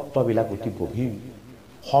ভগৱন্তৰ তত্ত্ববিলাক অতি গভীৰ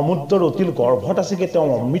সমুদ্ৰৰ অতিল গৰ্ভত আছেগে তেওঁ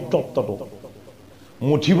অমৃত তত্ত্বটো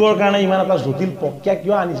মুঠিবৰ কাৰণে ইমান এটা জটিল প্ৰক্ৰিয়া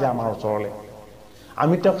কিয় আনিছে আমাৰ ওচৰলৈ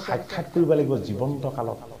আমি তেওঁক সাক্ষাৎ কৰিব লাগিব জীৱন্ত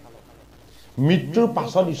কালত মৃত্যুৰ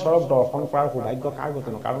পাছত ঈশ্বৰক দৰ্শন কৰাৰ সৌভাগ্য কাৰ ঘটে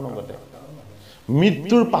কাৰ নঘটে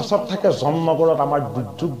মৃত্যুৰ পাছত থাকে জন্মগৰত আমাৰ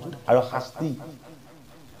দুৰ্যোগ আৰু শাস্তি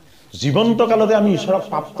জীৱন্ত কালতে আমি ঈশ্বৰক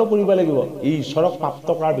প্ৰাপ্ত কৰিব লাগিব এই ঈশ্বৰক প্ৰাপ্ত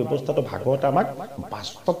কৰাৰ ব্যৱস্থাটো ভাগৱতে আমাক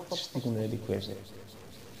বাস্তৱ দৃষ্টিকোণেৰে দেখুৱাইছে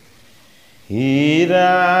হে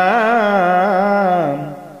ৰাম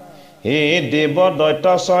হে দেৱ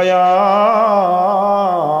দৈত্যচয়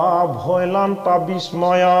ভৈলন্ত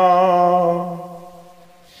বিস্ময়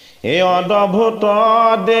হে অদ্ভুত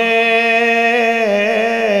দে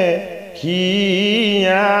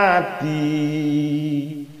খিয়াতি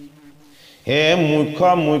হে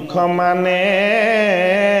মুখ্য মানে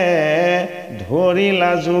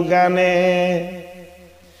ধৰিলা যোগানে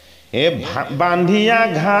হে বান্ধিয়া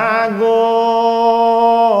ঘাগো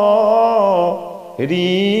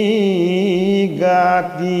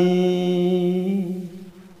ৰিগাতি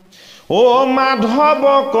ও মাধৱ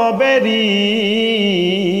কবেৰী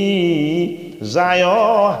যায়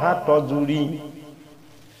হাত জুৰি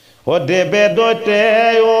ও দেৱে দৈতে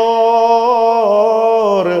ও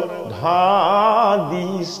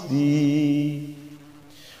দৃষ্টি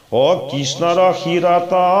অ কৃষ্ণৰ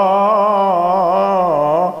শিৰত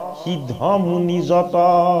সিদ্ধ মুনি যত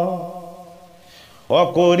অ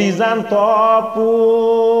কৰি যান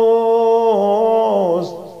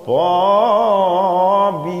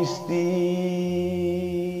পুষ্পবৃষ্টি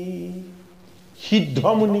সিদ্ধ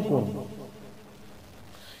মুনি কোন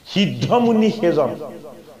সিদ্ধ মুনি সেইজন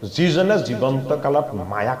যিজনে জীৱন্ত কালত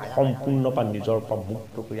মায়াক সম্পূৰ্ণৰূপে নিজৰ পৰা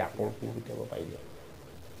মুক্ত কৰি আকৌ উঠিব পাৰিলে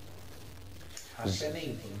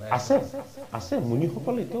আছে আছে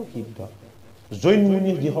মুনিসকল এতিয়াও সিদ্ধ জৈন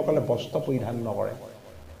মুনি যিসকলে বস্ত্ৰ পৰিধান নকৰে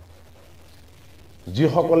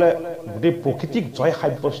যিসকলে গোটেই প্ৰকৃতিক জয়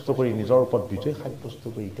সাব্যস্ত কৰি নিজৰ ওপৰত বিজয় সাব্যস্ত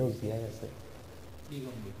কৰি এতিয়াও জীয়াই আছে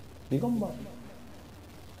দিগম্বৰ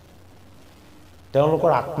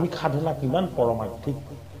তেওঁলোকৰ আত্মিক সাধনা কিমান পৰমাৰ্থিক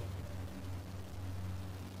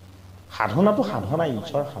সাধনাটো সাধনা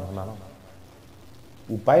ঈশ্বৰ সাধনা ন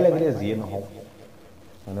উপায় লাগিলে যিয়ে নহওক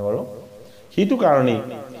হয়নে বাৰু সেইটো কাৰণেই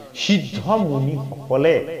সিদ্ধ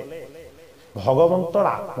মুনিসকলে ভগৱন্তৰ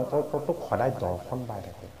আত্মতত্বটোক সদায় দৰ্শন পাই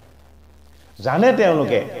থাকে জানে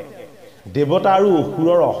তেওঁলোকে দেৱতা আৰু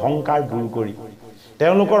অসুৰৰ অহংকাৰ দূৰ কৰি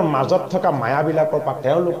তেওঁলোকৰ মাজত থকা মায়াবিলাকৰ পৰা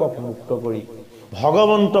তেওঁলোকক মুক্ত কৰি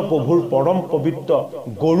ভগৱন্ত প্ৰভুৰ পৰম পবিত্ৰ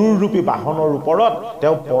গৰুৰ ৰূপী বাহনৰ ওপৰত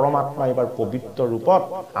তেওঁ পৰমাত্মা এইবাৰ পবিত্ৰ ৰূপত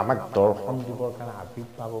আমাক দৰ্শন দিবৰ কাৰণে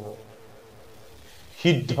আৱিৰ্ভাৱ হ'ব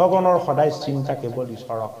সিদ্ধগণৰ সদায় চিন্তা কেৱল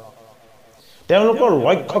ঈশ্বৰক তেওঁলোকৰ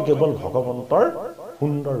লক্ষ্য কেৱল ভগৱন্তৰ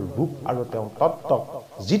সুন্দৰ ৰূপ আৰু তেওঁ তত্ত্ব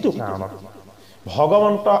যিটো কাৰণত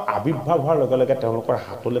ভগৱন্ত আৱিৰ্ভাৱ হোৱাৰ লগে লগে তেওঁলোকৰ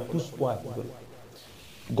হাতলৈ পুষ্প আহি গ'ল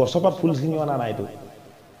গছৰ পৰা ফুল ছিঙি অনা নাইতো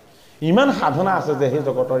ইমান সাধনা আছে যে সেই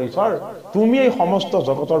জগতৰ ঈশ্বৰ তুমি এই সমস্ত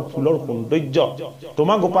জগতৰ ফুলৰ সৌন্দৰ্য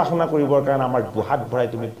তোমাক উপাসনা কৰিবৰ কাৰণে আমাৰ দুহাত ভৰাই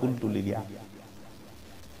তুমি ফুল তুলি দিয়া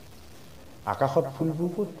আকাশত ফুলবোৰ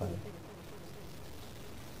ক'ত পালে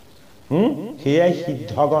সেয়াই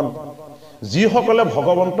সিদ্ধগণ যিসকলে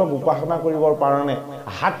ভগৱন্তক উপাসনা কৰিবৰ কাৰণে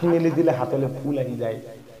হাত মেলি দিলে হাতলৈ ফুল আহি যায়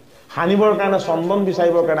হানিবৰ কাৰণে চন্দন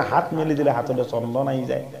বিচাৰিবৰ কাৰণে হাত মেলি দিলে হাতলৈ চন্দন আহি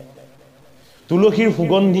যায় তুলসীৰ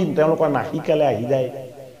সুগন্ধি তেওঁলোকৰ নাসিকালে আহি যায়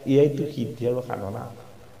এয়াইতো সিদ্ধি আৰু সাধনা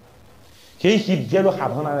সেই সিদ্ধি আৰু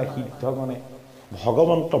সাধনাৰে সিদ্ধগণে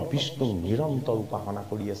ভগৱন্ত বিষ্ণুক নিৰন্তৰ উপাসনা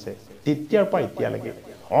কৰি আছে তেতিয়াৰ পৰা এতিয়ালৈকে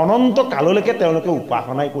অনন্ত কাললৈকে তেওঁলোকে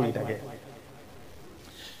উপাসনাই কৰি থাকে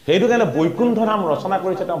সেইটো কাৰণে বৈকুণ্ঠ ধাম ৰচনা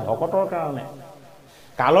কৰিছে তেওঁ ভকতৰ কাৰণে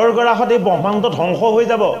কালৰ গৰাহত এই ব্ৰহ্মাণ্ড ধ্বংস হৈ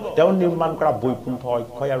যাব তেওঁ নিৰ্মাণ কৰা বৈকুণ্ঠ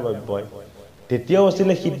অক্ষয় আৰু অব্যয় তেতিয়াও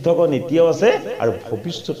আছিলে সিদ্ধগণ এতিয়াও আছে আৰু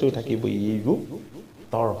ভৱিষ্যতেও থাকিব এই ৰূপ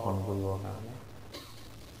দৰ্শন কৰিবৰ কাৰণে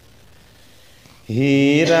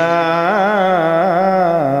হীৰা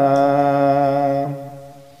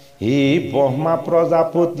হে ব্ৰহ্মা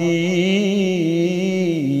প্ৰজাপতি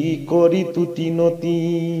কৰি তুতি নতি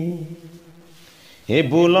হে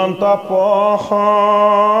বুলন্ত প্ৰশংসাবাণী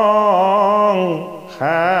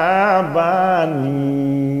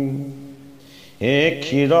হে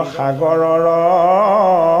ক্ষীৰ সাগৰৰ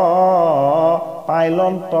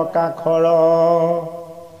পাইলন্ত কাষৰ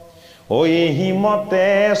ঐ হিমতে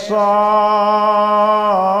চক্ৰপ্ৰাণী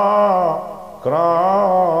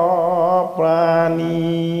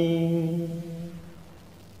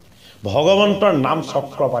ভগৱন্তৰ নাম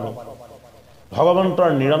চক্ৰপাণী ভগৱন্তৰ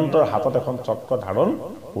নিৰন্তৰ হাতত এখন চক্ৰ ধাৰণ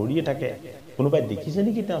কৰিয়ে থাকে কোনোবাই দেখিছে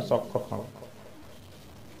নেকি তেওঁ চক্ৰখন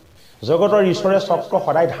জগতৰ ঈশ্বৰে চক্ৰ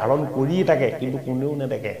সদায় ধাৰণ কৰিয়ে থাকে কিন্তু কোনেও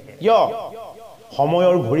নেদেখে কিয়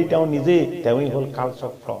সময়ৰ ঘড়ী তেওঁ নিজেই তেওঁই হ'ল কাল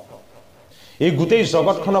চক্ৰ এই গোটেই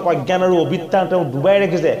জগতখনক অজ্ঞান আৰু অবিদ্যা তেওঁ ডুবাই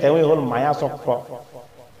ৰাখিছে তেওঁই হ'ল মায়া চক্ৰ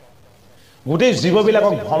গোটেই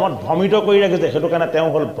জীৱবিলাকক ভ্ৰমিত কৰি ৰাখিছে সেইটো কাৰণে তেওঁ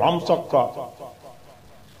হ'ল ভ্ৰম চক্ৰ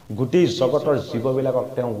গোটেই জগতৰ জীৱবিলাকক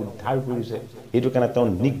তেওঁ উদ্ধাৰ কৰিছে এইটো কাৰণে তেওঁ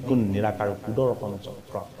নিগুণ নিৰাকাৰ সুদৰ্শন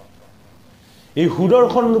চক্ৰ এই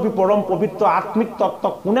সুদৰ্শন ৰূপী পৰম পবিত্ৰ আত্মিক তত্ত্ব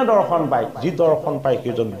কোনে দৰ্শন পায় যি দৰ্শন পায়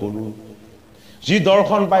সেইজন গৰু যি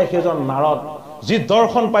দৰ্শন পায় সেইজন নাৰদ যি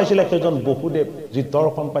দৰ্শন পাইছিলে সেইজন বসুদেৱ যি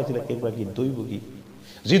দৰ্শন পাইছিলে সেইগৰাকী দৈৱকী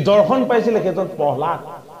যি দৰ্শন পাইছিলে সেইজন প্ৰহ্লাদ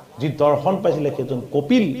যি দৰ্শন পাইছিলে সেইজন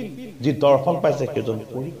কপিল যি দৰ্শন পাইছে সেইজন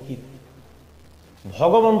পৰীক্ষিত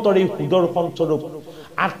ভগৱন্তৰ এই সুদৰ্শন স্বৰূপ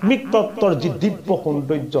আত্মিক তত্ত্বৰ যি দিব্য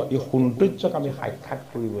সৌন্দৰ্য এই সৌন্দৰ্যক আমি সাক্ষাৎ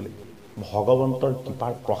কৰিবলৈ ভগৱন্তৰ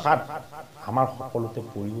কৃপাৰ প্ৰসাদ আমাৰ সকলোতে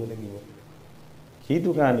পৰিব লাগিব সেইটো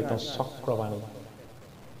কাৰণে তেওঁ চক্ৰবাণী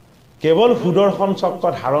কেৱল সুদৰ্শন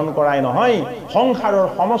চক্ৰ ধাৰণ কৰাই নহয় সংসাৰৰ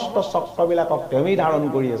সমস্ত চক্ৰবিলাকক তেওঁই ধাৰণ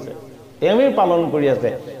কৰি আছে তেওঁই পালন কৰি আছে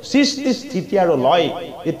সৃষ্টি স্থিতি আৰু লয়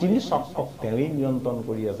এই তিনি চক্ৰক তেওঁই নিয়ন্ত্ৰণ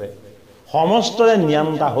কৰি আছে সমস্তৰে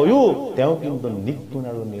নিয়ন্তা হৈও তেওঁ কিন্তু নিগুণ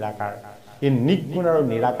আৰু নিৰাকাৰ এই নিগুণ আৰু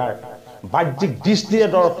নিৰাকাৰ বাহ্যিক দৃষ্টিৰে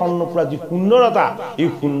দৰ্শন নকৰা যি সুন্দৰতা, এই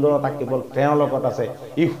সুন্দৰতা কেৱল তেওঁৰ লগত আছে।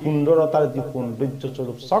 এই সুন্দৰতাৰ যি সৌন্দৰ্য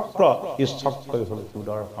স্বৰূপ চক্ৰ, এই চক্ৰই হ'ল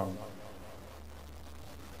সুদৰ্শন।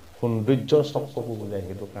 সৌন্দৰ্যৰ চক্ৰকো বুজায়।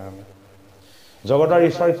 সেইটো কাৰণে জগতৰ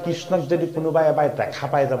ঈশ্বৰ কৃষ্ণক যদি কোনোবাই এবাৰ দেখা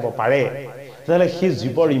পাই যাব পাৰে, তেতিয়াহ'লে সি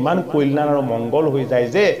জীৱৰ ইমান কল্যাণ আৰু মংগল হৈ যায়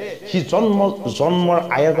যে সি জন্মৰ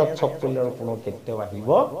আয়গত চক্ৰলৈ আৰু কোনো কেতিয়াও আহিব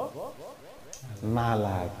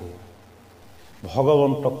নালাগে।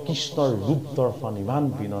 ভগৱন্ত কৃষ্ণৰ ৰূপ দৰ্শন ইমান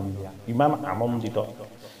বিনন্দীয়া, ইমান আনন্দিত,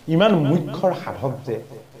 ইমান মুখ্যৰ সাধক যে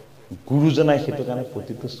গুৰুজনাই সেইটো কাৰণে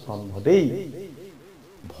প্ৰতিটো স্কন্ধতেই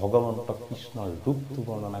ভগৱন্ত কৃষ্ণৰ ৰূপটো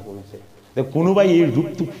বৰ্ণনা কৰিছে। যে কোনোবাই এই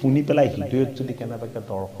ৰূপটো শুনি পেলাই হৃদয়ত যদি কেনেবাকৈ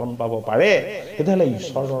দৰ্শন পাব পাৰে, তেতিয়াহ'লে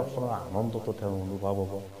ঈশ্বৰ দৰ্শনৰ আনন্দটো তেওঁৰ অনুভৱ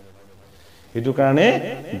হ'ব। সেইটো কাৰণে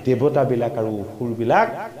দেৱতাবিলাক আৰু অসুৰবিলাক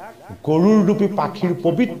গৰুৰ ৰূপী পাখীৰ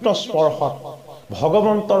পবিত্ৰ স্পৰ্শত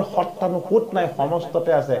ভগৱন্তৰ সত্তানো ক'ত নাই,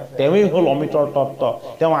 সমস্ততে আছে। তেওঁৱেই হ'ল অমিতৰ তত্ত্ব।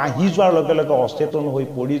 তেওঁ আহি যোৱাৰ লগে লগে অচেতন হৈ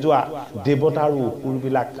পৰি যোৱা দেৱতা আৰু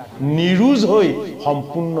অসুৰবিলাক নিৰোজ হৈ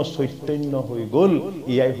সম্পূৰ্ণ চৈতন্য হৈ গ'ল।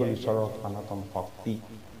 এয়াই হ'ল ঈশ্বৰৰ সনাতন শক্তি।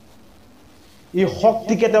 এই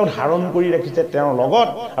শক্তিকে তেওঁ ধাৰণ কৰি ৰাখিছে তেওঁৰ লগত,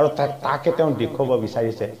 আৰু তাকে তেওঁ দেখুৱাব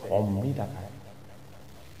বিচাৰিছে অমৃত আকাৰে।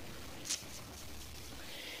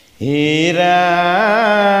 হে ৰাম,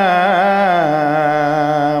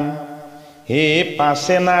 হে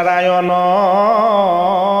পাছে নাৰায়ণ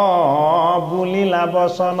বুলিলা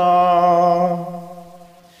বচন,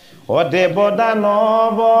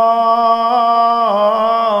 দেৱদানৱ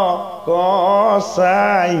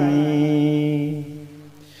কচাই,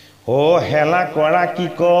 হেলা কৰা কি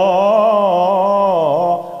ক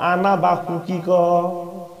আনা বাসু কি ক,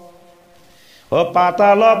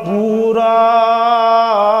 পাতাল পুৰ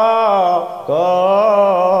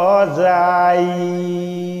যাই।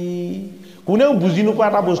 কোনেও বুজি নোপোৱা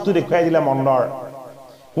এটা বস্তু দেখুৱাই দিলে মন্দৰ।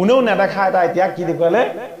 কোনেও নেদেখা এটা এতিয়া কি দেখুৱালে?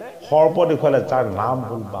 সৰ্প দেখুৱালে, যাৰ নাম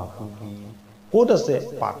হ'ল বাসুকী। ক'ত আছে?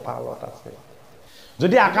 পাতালত আছে।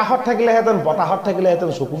 যদি আকাশত থাকিলেহেঁতেন, বতাহত থাকিলেহেঁতেন,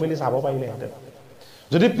 চকু মেলি চাব পাৰিলেহেঁতেন।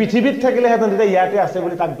 যদি পৃথিৱীত থাকিলেহেঁতেন, তেতিয়া ইয়াতে আছে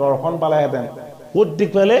বুলি তাক দৰ্শন পালেহেঁতেন। ক'ত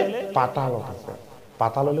দেখুৱালে? পাতালত আছে।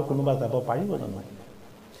 পাতাললৈ কোনোবা যাব পাৰিব জানো?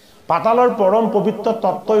 পাতালৰ পৰম পবিত্ৰ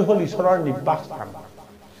তত্ত্বই হ'ল ঈশ্বৰৰ নিবাস স্থান।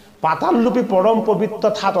 পাতালৰূপী পৰম পবিত্ৰ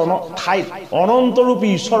ঠাইত অনন্তৰূপী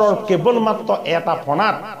ঈশ্বৰৰ কেৱল মাত্ৰ এটা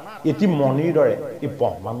ফণাত এটি মণিৰ দৰে এই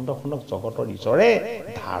ব্ৰহ্মাণ্ডখনক জগতৰ ঈশ্বৰে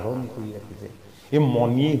ধাৰণ কৰি ৰাখিছে। এই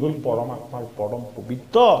মণিয়েই হ'ল পৰমাত্মাৰ পৰম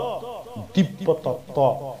পবিত্ৰ দিব্য তত্ত্ব,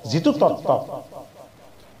 যিটো তত্ত্ব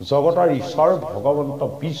জগতৰ ঈশ্বৰ ভগৱন্ত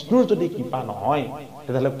বিষ্ণুৰ যদি কৃপা নহয়,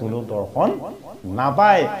 তেতিয়াহ'লে কোনেও দৰ্শন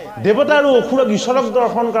নাপায়। দেৱতা আৰু অসুৰক ঈশ্বৰক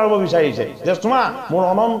দৰ্শন কৰাব বিচাৰিছে যে চোৱা মোৰ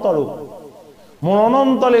অনন্ত ৰূপ, মোৰ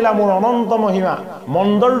অনন্ত লীলা, মোৰ অনন্ত মহিমা।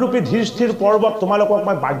 মন্দৰ ৰূপী ধীৰ স্থিৰ পৰ্বত তোমালোকক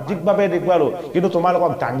মই বাহ্যিকভাৱে দেখুৱালো, কিন্তু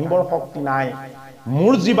তোমালোকক দাঙিবৰ শক্তি নাই।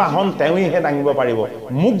 মোৰ যি বাহন তেওঁইহে দাঙিব পাৰিব,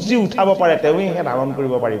 মোক যি উঠাব পাৰে তেওঁইহে ধাৰণ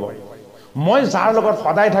কৰিব পাৰিব। মই যাৰ লগত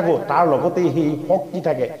সদায় থাকো তাৰ লগতেই সেই শক্তি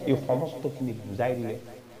থাকে। এই সমস্তখিনি বুজাই দিলে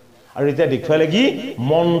আৰু এতিয়া দেখুৱালে কি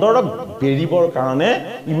মন্দৰক বেৰিবৰ কাৰণে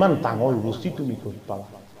ইমান ডাঙৰ ৰছী তুমি ক'ত পালা?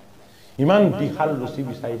 ইমান বিশাল ৰছী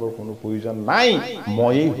বিচাৰিবৰ কোনো প্ৰয়োজন নাই।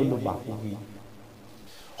 ময়েই হলো বাসুকী।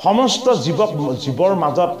 সমস্ত জীৱৰ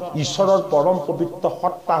মাজত ঈশ্বৰৰ পৰম পবিত্ৰ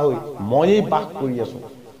সত্তা হৈ ময়েই বাস কৰি আছো।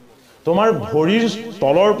 তোমাৰ ভৰিৰ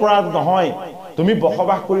তলৰ পৰা নহয়, তুমি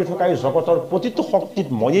বসবাস কৰি থকা এই জগতৰ প্ৰতিটো শক্তিত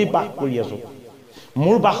ময়েই বাস কৰি আছো।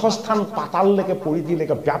 মোৰ বাসস্থান পাতাললৈকে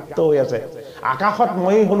পৰিধিলৈকে ব্যাপ্ত হৈ আছে। আকাশত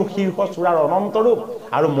ময়েই হলো শীৰ্ষ চূড়াৰ অনন্ত ৰূপ,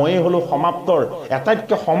 আৰু ময়েই হলো সমাপ্তৰ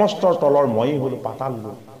এটাইতকৈ সমস্তৰ তলৰ ময়েই হলো পাতাল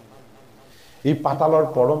ৰূপ। এই পাতালৰ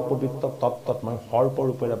পৰম পবিত্ৰ তত্ত্বত মই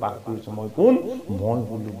সৰ্পৰূপেৰে বাস কৰিছো। মই কোন? মই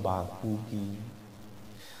হলো বাসুকী।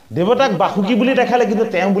 দেৱতাক বাসুকী বুলি দেখালে, কিন্তু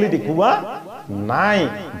তেওঁ বুলি দেখুওৱা নাই।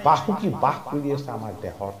 বাসুকী বাস কৰি আছে আমাৰ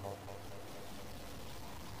দেহত।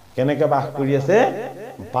 কেনেকে বাস কৰি আছে?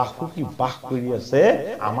 বাসুকী বাস কৰি আছে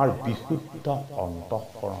আমাৰ বিশুদ্ধ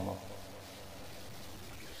অন্তঃকৰণত।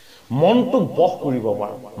 মনটোক বশ কৰিব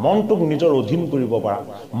পাৰা, মনটোক নিজৰ অধীন কৰিব পাৰা,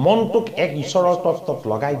 মনটোক এক ঈশ্বৰৰ তত্ত্বত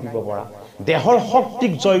লগাই দিব পাৰা, দেহৰ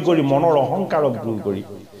শক্তিক জয় কৰি মনৰ অহংকাৰক দূৰ কৰি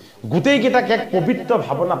গোটেইকেইটাক এক পবিত্ৰ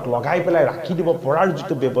ভাৱনাত লগাই পেলাই ৰাখি দিব পৰাৰ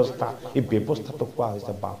যিটো ব্যৱস্থা, এই ব্যৱস্থাটো কোৱা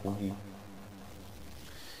হৈছে বাসুকী।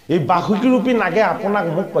 এই বাসুকী ৰূপী নাগে আপোনাক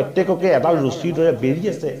মোক প্ৰত্যেককে এডাল ৰছীৰ দৰে বেৰি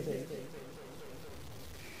আছে।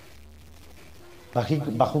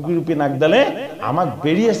 বাসুকী ৰূপী নাগডালে আমাক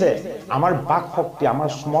বেৰি আছে। আমাৰ বাক শক্তি, আমাৰ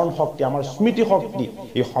স্মৰণ শক্তি, আমাৰ স্মৃতি শক্তি,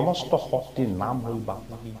 এই সমস্ত শক্তিৰ নাম হ'ল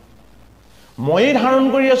বাসুকী। ময়েই ধাৰণ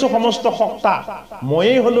কৰি আছো সমস্ত সত্তা,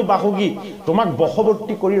 ময়েই হলো বাসুকী। তোমাক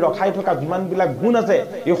বশৱৰ্তী কৰি ৰখাই থকা যিমানবিলাক গুণ আছে,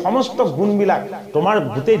 এই সমস্ত গুণবিলাক তোমাৰ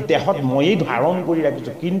গোটেই দেহত ময়েই ধাৰণ কৰি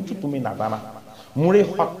ৰাখিছো, কিন্তু তুমি নাজানা। মোৰ এই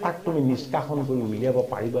সত্তাক তুমি নিষ্কাশন কৰি উলিয়াব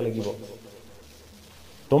পাৰিব লাগিব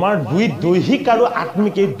তোমাৰ দুই দৈহিক আৰু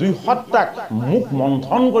আত্মিক এই দুই সত্তাক মুখ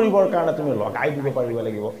মন্থন কৰিবৰ কাৰণে তুমি লগাই দিব পাৰিব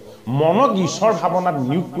লাগিব মনক ঈশ্বৰ ভাৱনাত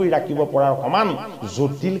নিয়োগ কৰি ৰাখিব পৰাৰ সমান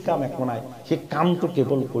জটিল কাম একো নাই সেই কামটো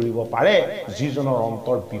কেৱল কৰিব পাৰে যিজনৰ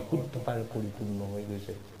অন্তৰ বিশুদ্ধতাৰে পৰিপূৰ্ণ হৈ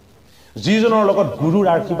গৈছে যিজনৰ লগত গুৰুৰ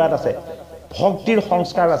আশীৰ্বাদ আছে ভক্তিৰ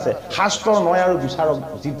সংস্কাৰ আছে শাস্ত্ৰৰ ন্যায় আৰু বিচাৰক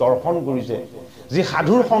যি দৰ্শন কৰিছে যি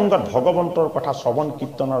সাধুৰ সংগত ভগৱন্তৰ কথা শ্ৰৱণ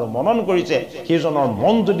কীৰ্তন আৰু মনন কৰিছে সেইজনৰ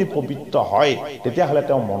মন যদি পবিত্ৰ হয় তেতিয়াহ'লে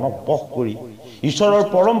তেওঁ মনক বশ কৰি ঈশ্বৰৰ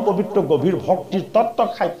পৰম পবিত্ৰ গভীৰ ভক্তিৰ তত্ত্বক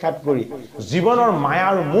সাক্ষাৎ কৰি জীৱনৰ মায়া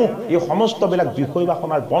আৰু মোহ এই সমস্তবিলাক বিষয়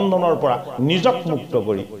বাসনাৰ বন্ধনৰ পৰা নিজক মুক্ত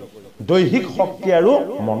কৰি দৈহিক শক্তি আৰু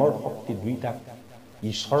মনৰ শক্তি দুইটাক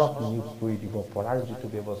ঈশ্বৰক নিয়োগ কৰি দিব পৰাৰ যিটো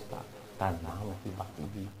ব্যৱস্থা তাৰ নাম কি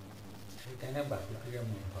বাসুকী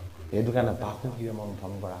এইটো কাৰণে বাসুকীৰে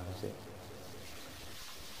মন্থন কৰা হৈছে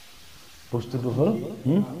বস্তুটো হ'ল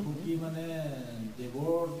বাসুকী মানে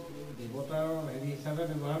দেৱতাৰ হেৰি হিচাপে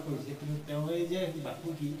ব্যৱহাৰ কৰিছে কিন্তু তেওঁ এই যে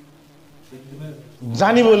বাসুকী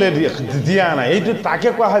জানিবলৈ দিয়া নাই এইটো তাকে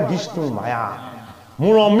কোৱা হয় বিষ্ণুৰ মায়া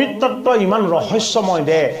মোৰ অমৃত তত্ত্ব ইমান ৰহস্যময়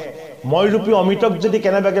দে মই ৰূপী অমৃতক যদি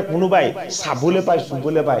কেনেবাকে কোনোবাই চাবলৈ পায়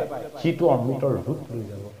চুবলৈ পায় সিটো অমৃতৰ ৰূপ লৈ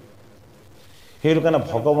যাব সেইটো কাৰণে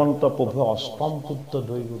ভগৱন্ত প্ৰভুৱে অষ্টম পুত্ৰ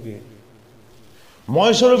দৈৱকী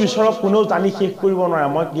মই স্বৰূপ ঈশ্বৰক কোনেও জানি শেষ কৰিব নোৱাৰে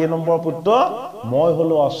মই কেই নম্বৰ পুত্ৰ মই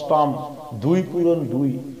হলো অষ্টম 2 পূৰণ 2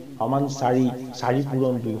 সমান 4 4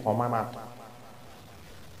 পূৰণ 2 সমান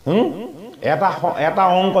 8 এটা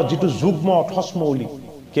অংক যিটো যুগ্ম অথস্মৌলিক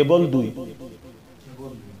কেৱল 2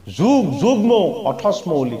 যুগ্ম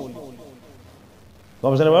অথস্মৌলিক গম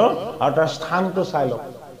পাইছেনে বাৰু আৰু তাৰ স্থানটো চাই লওক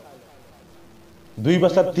 2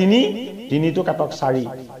 পাছত 3 3টো কাটক 4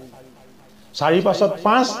 4 পাছত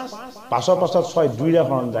 5 5 পাছত 6 2 ৰে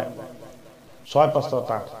হৰণ যায় 6 পাছত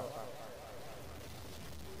 8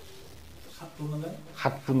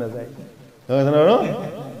 7টো নাযায়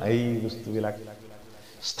এই বস্তুবিলাক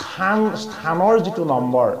স্থানৰ যিটো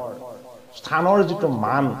নম্বৰ স্থানৰ যিটো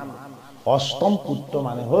মান অষ্টম পুত্ৰ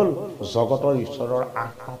মানে হ'ল জগতৰ ঈশ্বৰৰ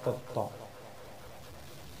 8টা তত্ত্ব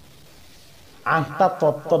 8টা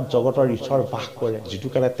তত্ত্বত জগতৰ ঈশ্বৰ বাস কৰে যিটো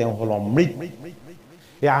কাৰণে তেওঁ হ'ল অমৃত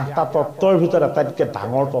এই 8টা তত্ত্বৰ ভিতৰত আটাইতকৈ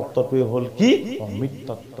ডাঙৰ তত্ত্বটোৱে হ'ল কি অমৃত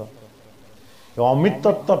তত্ত্ব এই অমৃত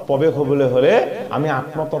তত্ত্বত প্ৰৱেশ হ'বলৈ হ'লে আমি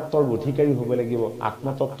আত্মতত্ত্বৰ অধিকাৰী হ'ব লাগিব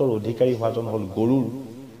আত্মতত্ত্বৰ অধিকাৰী হোৱাজন হ'ল গৰুৰ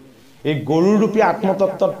এই গৰুৰ ৰূপী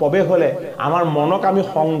আত্মতত্ত্বত প্ৰৱেশ হ'লে আমাৰ মনক আমি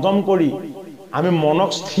সংযম কৰি আমি মনক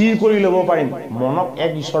স্থিৰ কৰি ল'ব পাৰিম মনক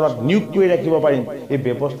এক ঈশ্বৰত নিয়োগ কৰি ৰাখিব পাৰিম এই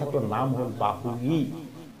ব্যৱস্থাটোৰ নাম হ'ল বাসুকী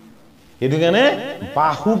এইটো কাৰণে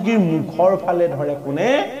বাসুকীৰ মুখৰ ফালে ধৰে কোনে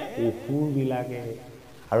অসুৰবিলাকে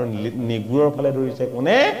আৰু নেগুৰৰ ফালে ধৰিছে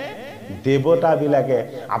কোনে দেৱতাবিলাকে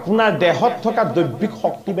আপোনাৰ দেহত থকা দৈবিক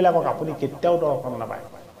শক্তিবিলাকক আপুনি কেতিয়াও দৰ্শন নাপায়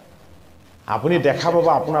আপুনি দেখা পাব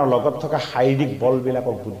আপোনাৰ লগত থকা শাৰীৰিক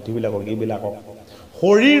বলবিলাকক বুদ্ধিবিলাকক এইবিলাকক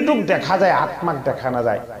শৰীৰটোক দেখা যায় আত্মাক দেখা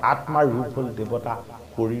নাযায় আত্মাৰ ৰূপ হ'ল দেৱতা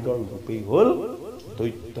শৰীৰৰ ৰূপেই হ'ল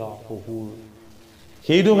দৈত্য অসুৰ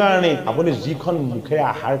সেইটো কাৰণে আপুনি যিখন মুখেৰে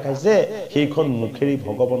আহাৰ খাইছে সেইখন মুখেৰে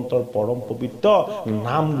ভগৱন্তৰ পৰম পবিত্ৰ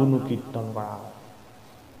নাম গুণ কীৰ্তন কৰা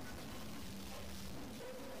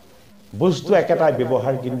বস্তু একেটাই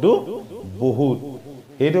ব্যৱহাৰ কিন্তু বহুত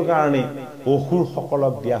সেইটো কাৰণে অসুৰ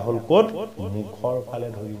সকলক দিয়া হ'ল ক'ত মুখৰ ফালে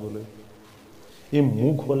ধৰিবলৈ এই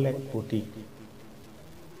মুখ হ'ল এক প্ৰতীক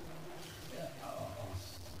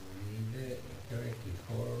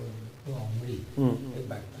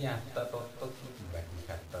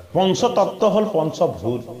পঞ্চতত্ত্ব হ'ল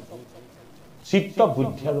পঞ্চভূত চিত্ত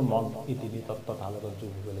বুদ্ধি আৰু মন এই 3 তত্ত্ব তাৰ লগত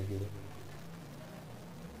যোগ হ'ব লাগিব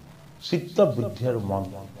চিত্ত বুদ্ধি আৰু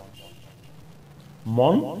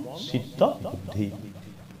মন চিত্ত বুদ্ধি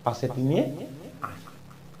আছে 3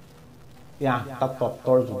 এই 8টা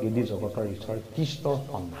তত্ত্বৰ যোগেদি জগতৰ ঈশ্বৰ কৃষ্ণৰ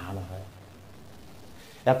সন্ধান হয়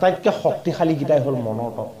এটাইতকৈ শক্তিশালী গীতাই হ'ল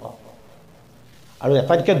মনৰ তত্ত্ব আৰু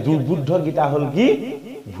এটাইতকৈ দুৰ্বুদ্ধ গীতা হ'ল কি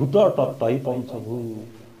ভূতৰ তত্ত্ব এই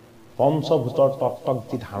পঞ্চভূতৰ তত্ত্বক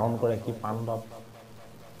যি ধাৰণ কৰে কি পাণ্ডৱ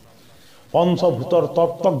পঞ্চভূতৰ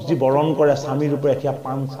তত্ত্বক যি বৰণ কৰে স্বামীৰ ওপৰত সেয়া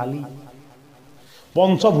পাঞ্চালী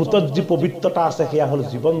পঞ্চভূতত যি পবিত্ৰতা আছে সেয়া হ'ল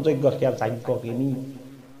জীৱন যজ্ঞ সেয়া যাজ্ঞকিনী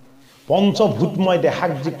পঞ্চভূতময়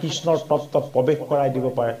দেহাক যি কৃষ্ণৰ তত্ত্বত প্ৰৱেশ কৰাই দিব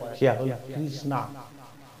পাৰে সেয়া হ'ল কৃষ্ণ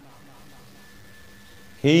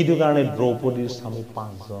সেইটো কাৰণে দ্ৰৌপদীৰ স্বামী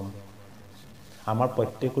 5জন আমাৰ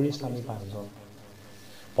প্ৰত্যেকৰে স্বামী 5জন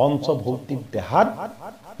পঞ্চভৌতিক দেহাত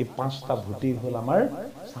এই 5টা ভূতিৰ হ'ল আমাৰ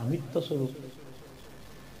স্বামিত্ব স্বৰূপ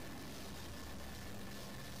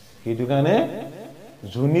সেইটো কাৰণে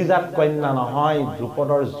জুনিজাত কন্যা নহয়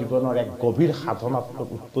দ্ৰুপদৰ জীৱনৰ এক গভীৰ সাধনাত্মক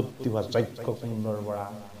উৎপত্তি হোৱা যজ্ঞকুণ্ডৰ পৰা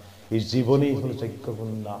এই জীৱনেই হ'ল যজ্ঞ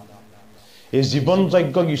কুণ্ড এই জীৱন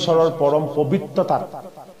যজ্ঞক ঈশ্বৰৰ পৰম পবিত্ৰতাত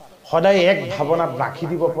সদায় এক ভাৱনাত ৰাখি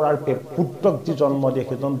দিব পৰাৰ পুত্ৰক যি জন্ম দিয়ে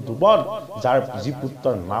সেইজন যুৱক যাৰ যি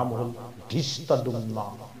পুত্ৰৰ নাম হ'ল ধৃষ্টদ্যুম্ন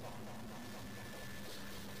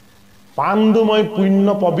পাণ্ডুময় পুণ্য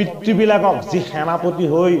পবিত্ৰীবিলাকক যি সেনাপতি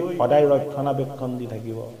হৈ সদায় ৰক্ষণাবেক্ষণ দি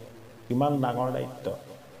থাকিব কিমান ডাঙৰ দায়িত্ব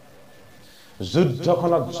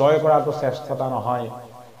যুদ্ধখনত জয় কৰাটো শ্ৰেষ্ঠতা নহয়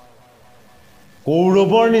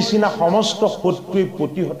কৌৰৱৰ নিচিনা সমস্ত শত্ৰুৱে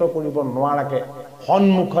প্ৰতিহত কৰিব নোৱাৰাকে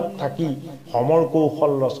সন্মুখত থাকি সমৰ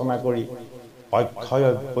কৌশল ৰচনা কৰি অক্ষয়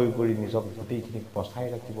অব্যয় কৰি নিজক গোটেইখিনিক বচাই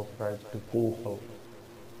ৰাখিব পৰাৰ যিটো কৌশল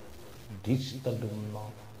ধৃষ্টদ্যুম্ন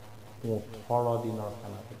 18 দিনৰ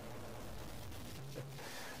সেনাপতি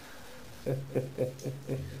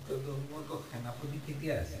সেনাপতি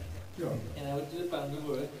কেতিয়া আছে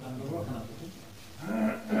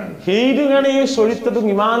সেইটো কাৰণে এই চৰিত্ৰটোক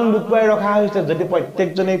ইমান লুকুৱাই ৰখা হৈছে যদি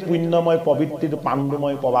প্ৰত্যেকজনেই পুণ্যময় পবিত্ৰটো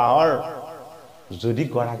পাণ্ডুময় প্ৰবাহৰ যদি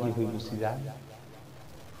গৰাকী হৈ গুচি যায়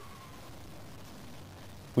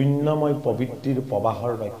পুণ্যময় পবিত্ৰীৰ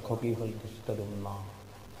প্ৰবাহৰ ৰক্ষকেই হ'ল ধৃষ্টদ্যুম্ন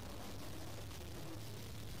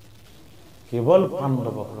কেৱল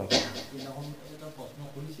পাণ্ডৱক ৰক্ষা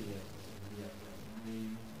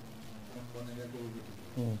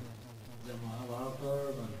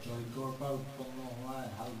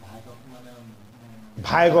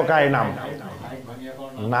ভাই ককাই নাম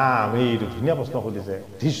এইটো ধুনীয়া প্ৰশ্ন সুধিছে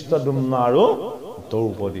ধৃষ্টদ্যুম্ন আৰু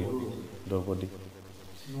দ্ৰৌপদী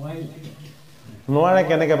নোৱাৰে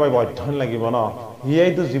কেনেকে পাৰিব অধ্যয়ন লাগিব ন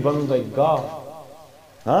সিয়েইটো জীৱন যজ্ঞ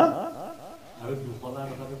হা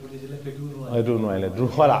এইটো নোৱাৰিলে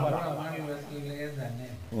দ্ৰুহলা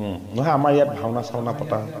নহয় আমাৰ ইয়াত ভাওনা চাওনা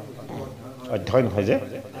পতা অধ্যয়ন হয় যে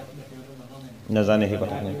নাজানে সেই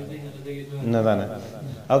কথাখিনি নাজানে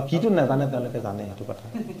আৰু কিটো নাজানে তেওঁলোকে জানে সেইটো কথা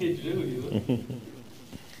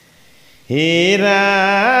হে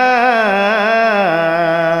ৰাম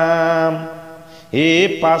এই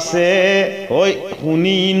পাছে ঐ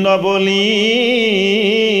শুনি নবলি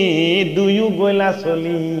দুয়ো গলা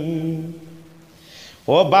চলি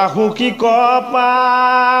ও বাহু কি কপাইলা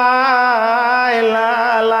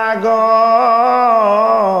লাগ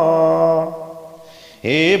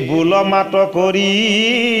এ বুল মাত কৰি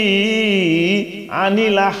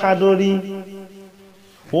আনিলা সাদৰি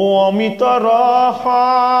ও অমিত ৰস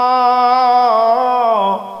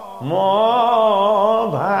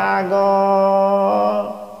ভাগ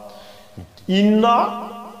ইন্দ্ৰ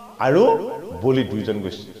আৰু বলি দুইজন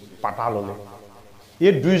গৈছে পাতাললৈ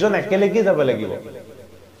এই দুইজন একেলগে যাব লাগিব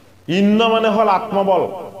ইন্দ্ৰ মানে হ'ল আত্মবল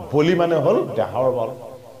বলি মানে হ'ল দেহৰ বল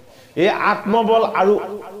এই আত্মবল আৰু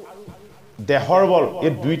দেহৰ বল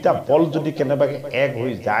এই দুইটা বল যদি কেনেবাকে এক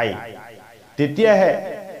হৈ যায় তেতিয়াহে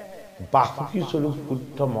বাসুকী স্বৰূপ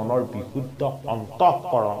শুদ্ধ মনৰ বিশুদ্ধ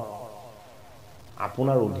অন্তঃকৰণ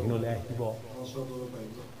আপোনাৰ অধীনলৈ আহিব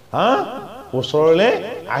হা ওচৰলৈ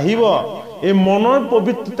আহিব এই মনৰ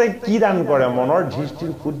পবিত্ৰতাই কি দান কৰে মনৰ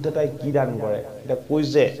দৃষ্টিৰ শুদ্ধতাই কি দান কৰে এটা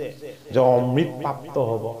কৈছে যে অমৃত প্ৰাপ্ত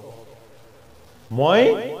হ'ব মই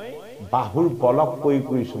বাহুৰ বলক প্ৰয়োগ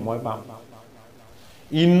কৰিছো মই পাম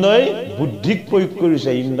ইন্দ্ৰই বুদ্ধিক প্ৰয়োগ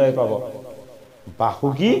কৰিছে ইন্দ্ৰই পাব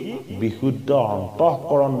বাসুকী বিশুদ্ধ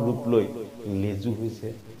অন্তঃকৰণ ৰূপ লৈ লেজু হৈছে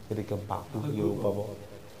গতিকে বাসুকীও পাব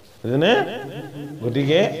বুজিনে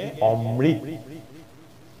গতিকে অমৃত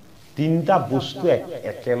তিনিটা বস্তু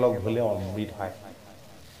একেলগ হলে অমৃত হয়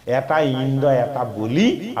এটা ইন্দ্ৰ এটা বলি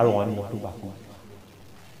আৰু অন্যটো বাসুকী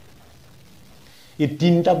এই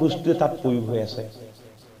তিনিটা বস্তু তাত প্ৰয়োগ হৈ আছে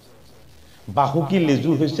বাসুকী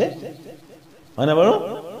লেজু হৈছে হয়নে বাৰু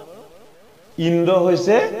ইন্দ্ৰ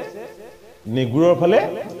হৈছে নেগুৰৰ ফালে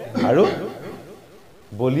আৰু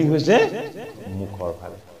বলি হৈছে মুখৰ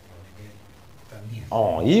ফালে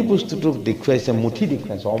এই বস্তুটো দেখুৱাইছে মুঠি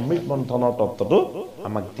দেখুৱাইছে অমৃত মন্থনৰ তত্ত্বটো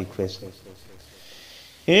আমাক দেখুৱাইছে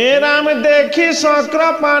হে ৰাম দেখি চক্ৰ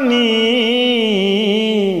পানী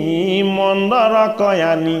মন্দৰ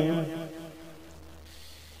কয়ানী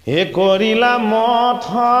হে কৰিলা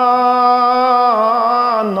মথন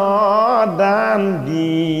দান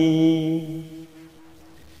দি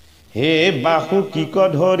হে বাসুকীক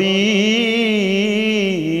ধৰি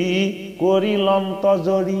কৰিলন্ত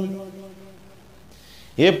জৰি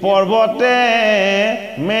এ পৰ্বতে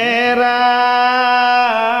মেৰা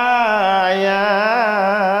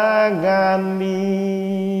গান্ধী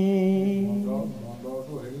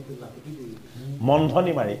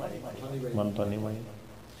মন্থনী মাৰি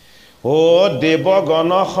ও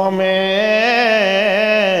দেৱগণ সমে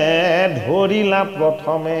ধৰিলা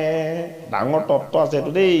প্ৰথমে ডাঙৰ তত্ত্ব আছে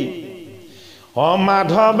এইটো দেই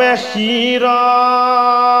মাধৱে শিৰ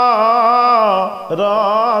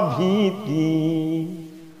ভীতি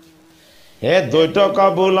হে দ্বৈত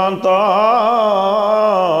কবুলন্ত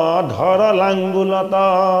ধৰ লাংগুলত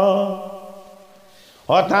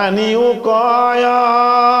অথানিও কয়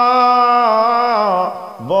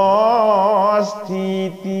বস্থিতি।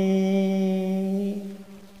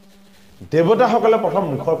 দেৱতাসকলে প্ৰথম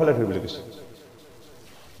মুখৰ ফালে ধৰিবলৈ কৈছে,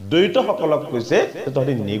 দ্বৈতসকলক কৈছে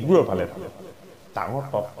তহঁতি নেগুৰৰ ফালে ধৰ। ডাঙৰ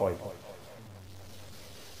তত্ত্ব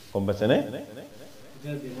গম পাইছেনে?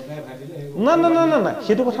 না না না না না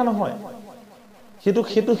সেইটো কথা নহয়, সেইটো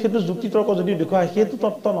সেইটো সেইটো যুক্তি তৰ্ক যদি দেখুৱায় সেইটো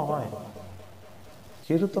তত্ত্ব নহয়,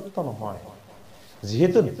 সেইটো তত্ত্ব নহয়।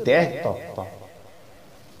 যিহেতু দেহ তত্ত্ব,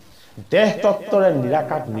 দেহ তত্ত্বৰে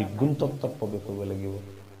নিৰাকাৰ নিৰ্গুণ তত্ত্বত প্ৰৱেশ কৰিব লাগিব।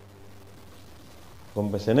 গম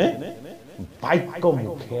পাইছেনে? বাক্য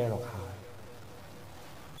মুখে ৰখা,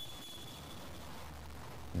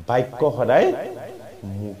 বাক্য সদায়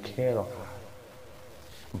মুখে ৰখা।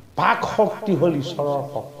 বাক শক্তি হ'ল ঈশ্বৰৰ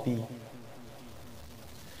শক্তি।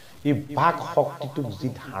 এই বাক শক্তিটোক যি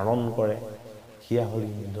ধাৰণ কৰে সেয়া হ'ল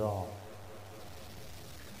ইন্দ্ৰ।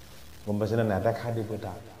 গম পাইছেনে? নেদেখা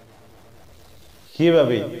দেৱতা।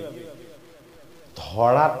 সেইবাবে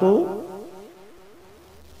ধৰাটো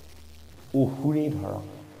অসুৰেই ধৰক,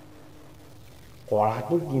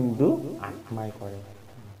 কৰাটো কিন্তু আত্মাই কৰে।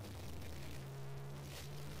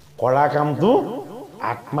 কৰা কামটো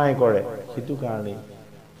আত্মাই কৰে। সেইটো কাৰণেই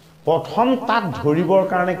প্ৰথম তাক ধৰিবৰ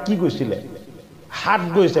কাৰণে কি গৈছিলে? হাত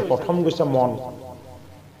গৈছে, প্ৰথম গৈছে মন।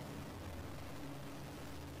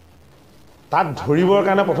 তাক ধৰিবৰ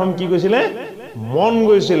কাৰণে প্ৰথম কি গৈছিলে? মন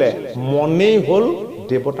গৈছিলে। মনেই হ'ল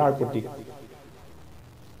দেৱতাৰ প্ৰতীক।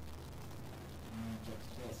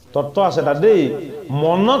 তত্ত্ব আছে তাত দেই।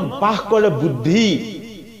 মনত বাস কৰে বুদ্ধি,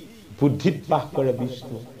 বুদ্ধিত বাস কৰে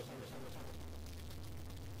বিষ্ণু।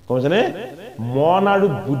 কৈছেনে? মন আৰু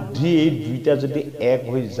বুদ্ধি এই দুইটা যদি এক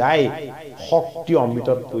হৈ যায় শক্তি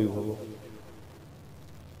অমৃতত প্ৰয়োগ হ'ব।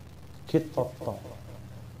 সেই তত্ত্ব।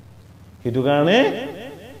 সেইটো কাৰণে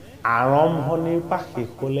আৰম্ভণিৰ পৰা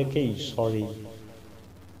শেষলৈকে ঈশ্বৰেই।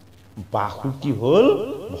 বাসুকি হ'ল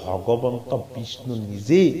ভগৱন্ত বিষ্ণু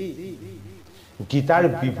নিজেই। গীতাৰ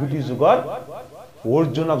বিভূতি যুগত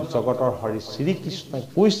অৰ্জুনক জগতৰ হৰি শ্ৰীকৃষ্ণই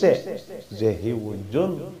কৈছে যে হে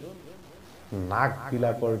অৰ্জুন,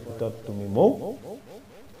 নাগবিলাকৰ ভিতৰত তুমি মোক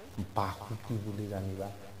বাসুকি বুলি জানিবা।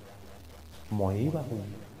 ময়েই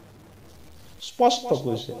বাসুকি। স্পষ্ট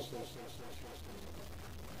কৈছে।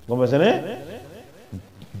 গম পাইছেনে?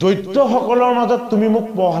 দৈত্যসকলৰ মাজত তুমি মোক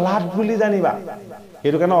প্ৰহ্লাদ বুলি জানিবা।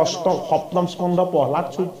 সেইটো কাৰণে সপ্তম স্কন্ধ প্ৰহ্লাদ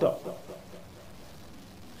চৰিত্ৰ।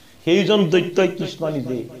 সেইজন দৈত্যই কৃষ্ণ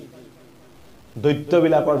নিজেই।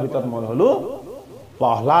 দৈত্যবিলাকৰ ভিতৰত মই হলো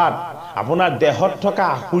প্ৰহ্লাদ। আপোনাৰ দেহত থকা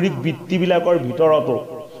আসুৰিক বৃত্তিবিলাকৰ ভিতৰতো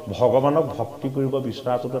ভগৱানক ভক্তি কৰিব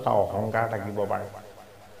বিচৰাটোতো এটা অহংকাৰ থাকিব পাৰে।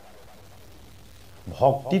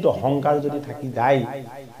 ভক্তিত অহংকাৰ যদি থাকি যায়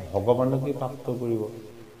ভগৱানকে প্ৰাপ্ত কৰিব।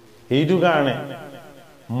 সেইটো কাৰণে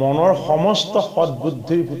মনৰ সমস্ত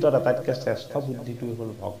সদ্বুদ্ধিৰ ভিতৰত আটাইতকৈ শ্ৰেষ্ঠ বুদ্ধিটোৱে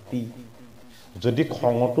হ'ল ভক্তি। যদি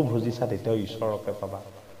খঙতো ভজিছা তেতিয়াও ঈশ্বৰকে পাবা।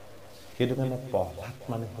 সেইটো কাৰণে প্ৰহ্লাদ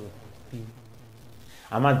মানে হ'ল ভক্তি।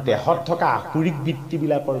 আমাৰ দেহত থকা আসুৰিক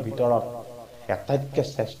বৃত্তিবিলাকৰ ভিতৰত আটাইতকৈ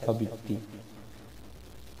শ্ৰেষ্ঠ বৃত্তি।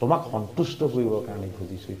 তোমাক সন্তুষ্ট কৰিবৰ কাৰণে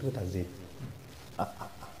ভজিছো। এইটো এটা জেদ।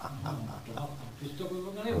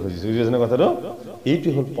 কথাটো এইটো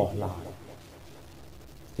হ'ল প্ৰহ্লাদ।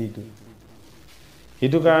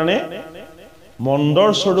 সেইটো কাৰণে মন্দৰ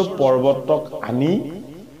স্বৰূপ পৰ্বতক আনি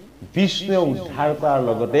বিষ্ণুৱে উদ্ধাৰ কৰাৰ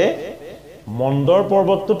লগতে মন্দৰ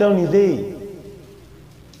পৰ্বতটো তেওঁ নিজেই।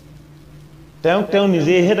 তেওঁ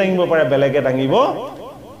নিজেইহে দাঙিব পাৰে, বেলেগে দাঙিব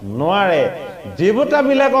নোৱাৰে।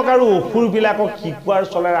 দেৱতাবিলাকক আৰু অসুৰবিলাকক শিকোৱাৰ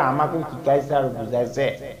চলেৰে আমাকো শিকাইছে আৰু বুজাইছে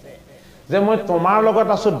যে মই তোমাৰ লগত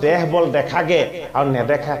আছো, দেহ বল দেখাগে, আৰু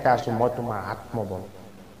নেদেখাকে আছো মই তোমাৰ আত্মবল।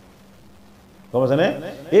 গম পাইছেনে?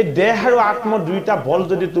 এই দেহ আৰু আত্ম দুইটা বল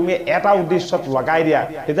যদি তুমি এটা উদ্দেশ্যত লগাই দিয়া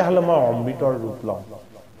তেতিয়াহ'লে মই অমৃতৰ ৰূপ লম।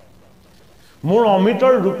 মোৰ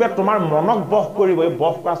অমৃতৰ ৰূপে তোমাৰ মনক বশ কৰিব। এই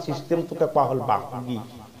বশ কৰা চিষ্টেমটোকে কোৱা হ'ল বাসুকি।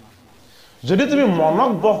 যদি তুমি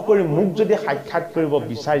মনক বশ কৰি মোক যদি সাক্ষাৎ কৰিব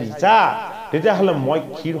বিচাৰিছা তেতিয়াহ'লে মই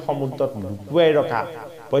ক্ষীৰ সমুদ্ৰত লুকুৱাই ৰখা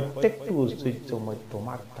প্ৰত্যেকটো ঐশ্বৰ্য মই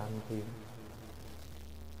তোমাক দান কৰিম।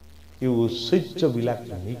 এই ঐশ্বৰ্যবিলাক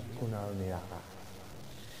নিৰ্গুণ আৰু নিৰাকাৰ।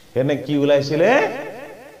 এনে কি ওলাইছিলে?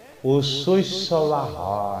 ঐশ্বৰ্যলা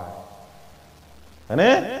হয়। হয়নে?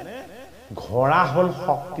 ঘোঁৰা হ'ল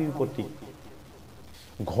শক্তিৰ প্ৰতীক।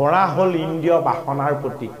 ঘোঁৰা হ'ল ইন্দ্ৰিয় বাসনাৰ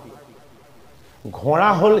প্ৰতীক। ঘোঁৰা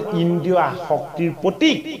হ'ল ইন্দ্ৰিয় আসক্তিৰ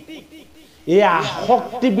প্ৰতীক। এই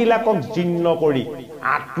আসক্তিবিলাকক জীৰ্ণ কৰি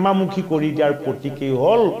আত্মামুখী কৰি দিয়াৰ প্ৰতীকেই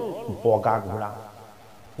হ'ল বগা ঘোঁৰা।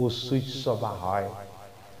 ঐশ্বৰ্যবা হয়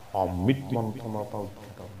অমৃত মন্থনৰ পৰা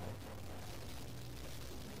উদ্ভূত।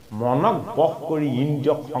 মনক বশ কৰি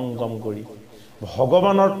ইন্দ্ৰিয়ক সংযম কৰি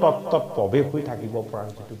ভগৱানৰ তত্ত্বত প্ৰৱেশ হৈ থাকিব পৰা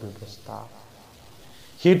যিটো ব্যৱস্থা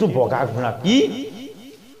সেইটো বগা ঘোঁৰা কি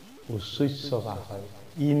উচ্চস্ববা হয়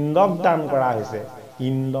ইন্দ্ৰক দান কৰা হৈছে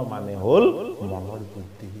ইন্দ্ৰ মানে হ'ল মনৰ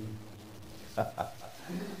বুদ্ধি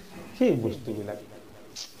সেই বস্তুবিলাক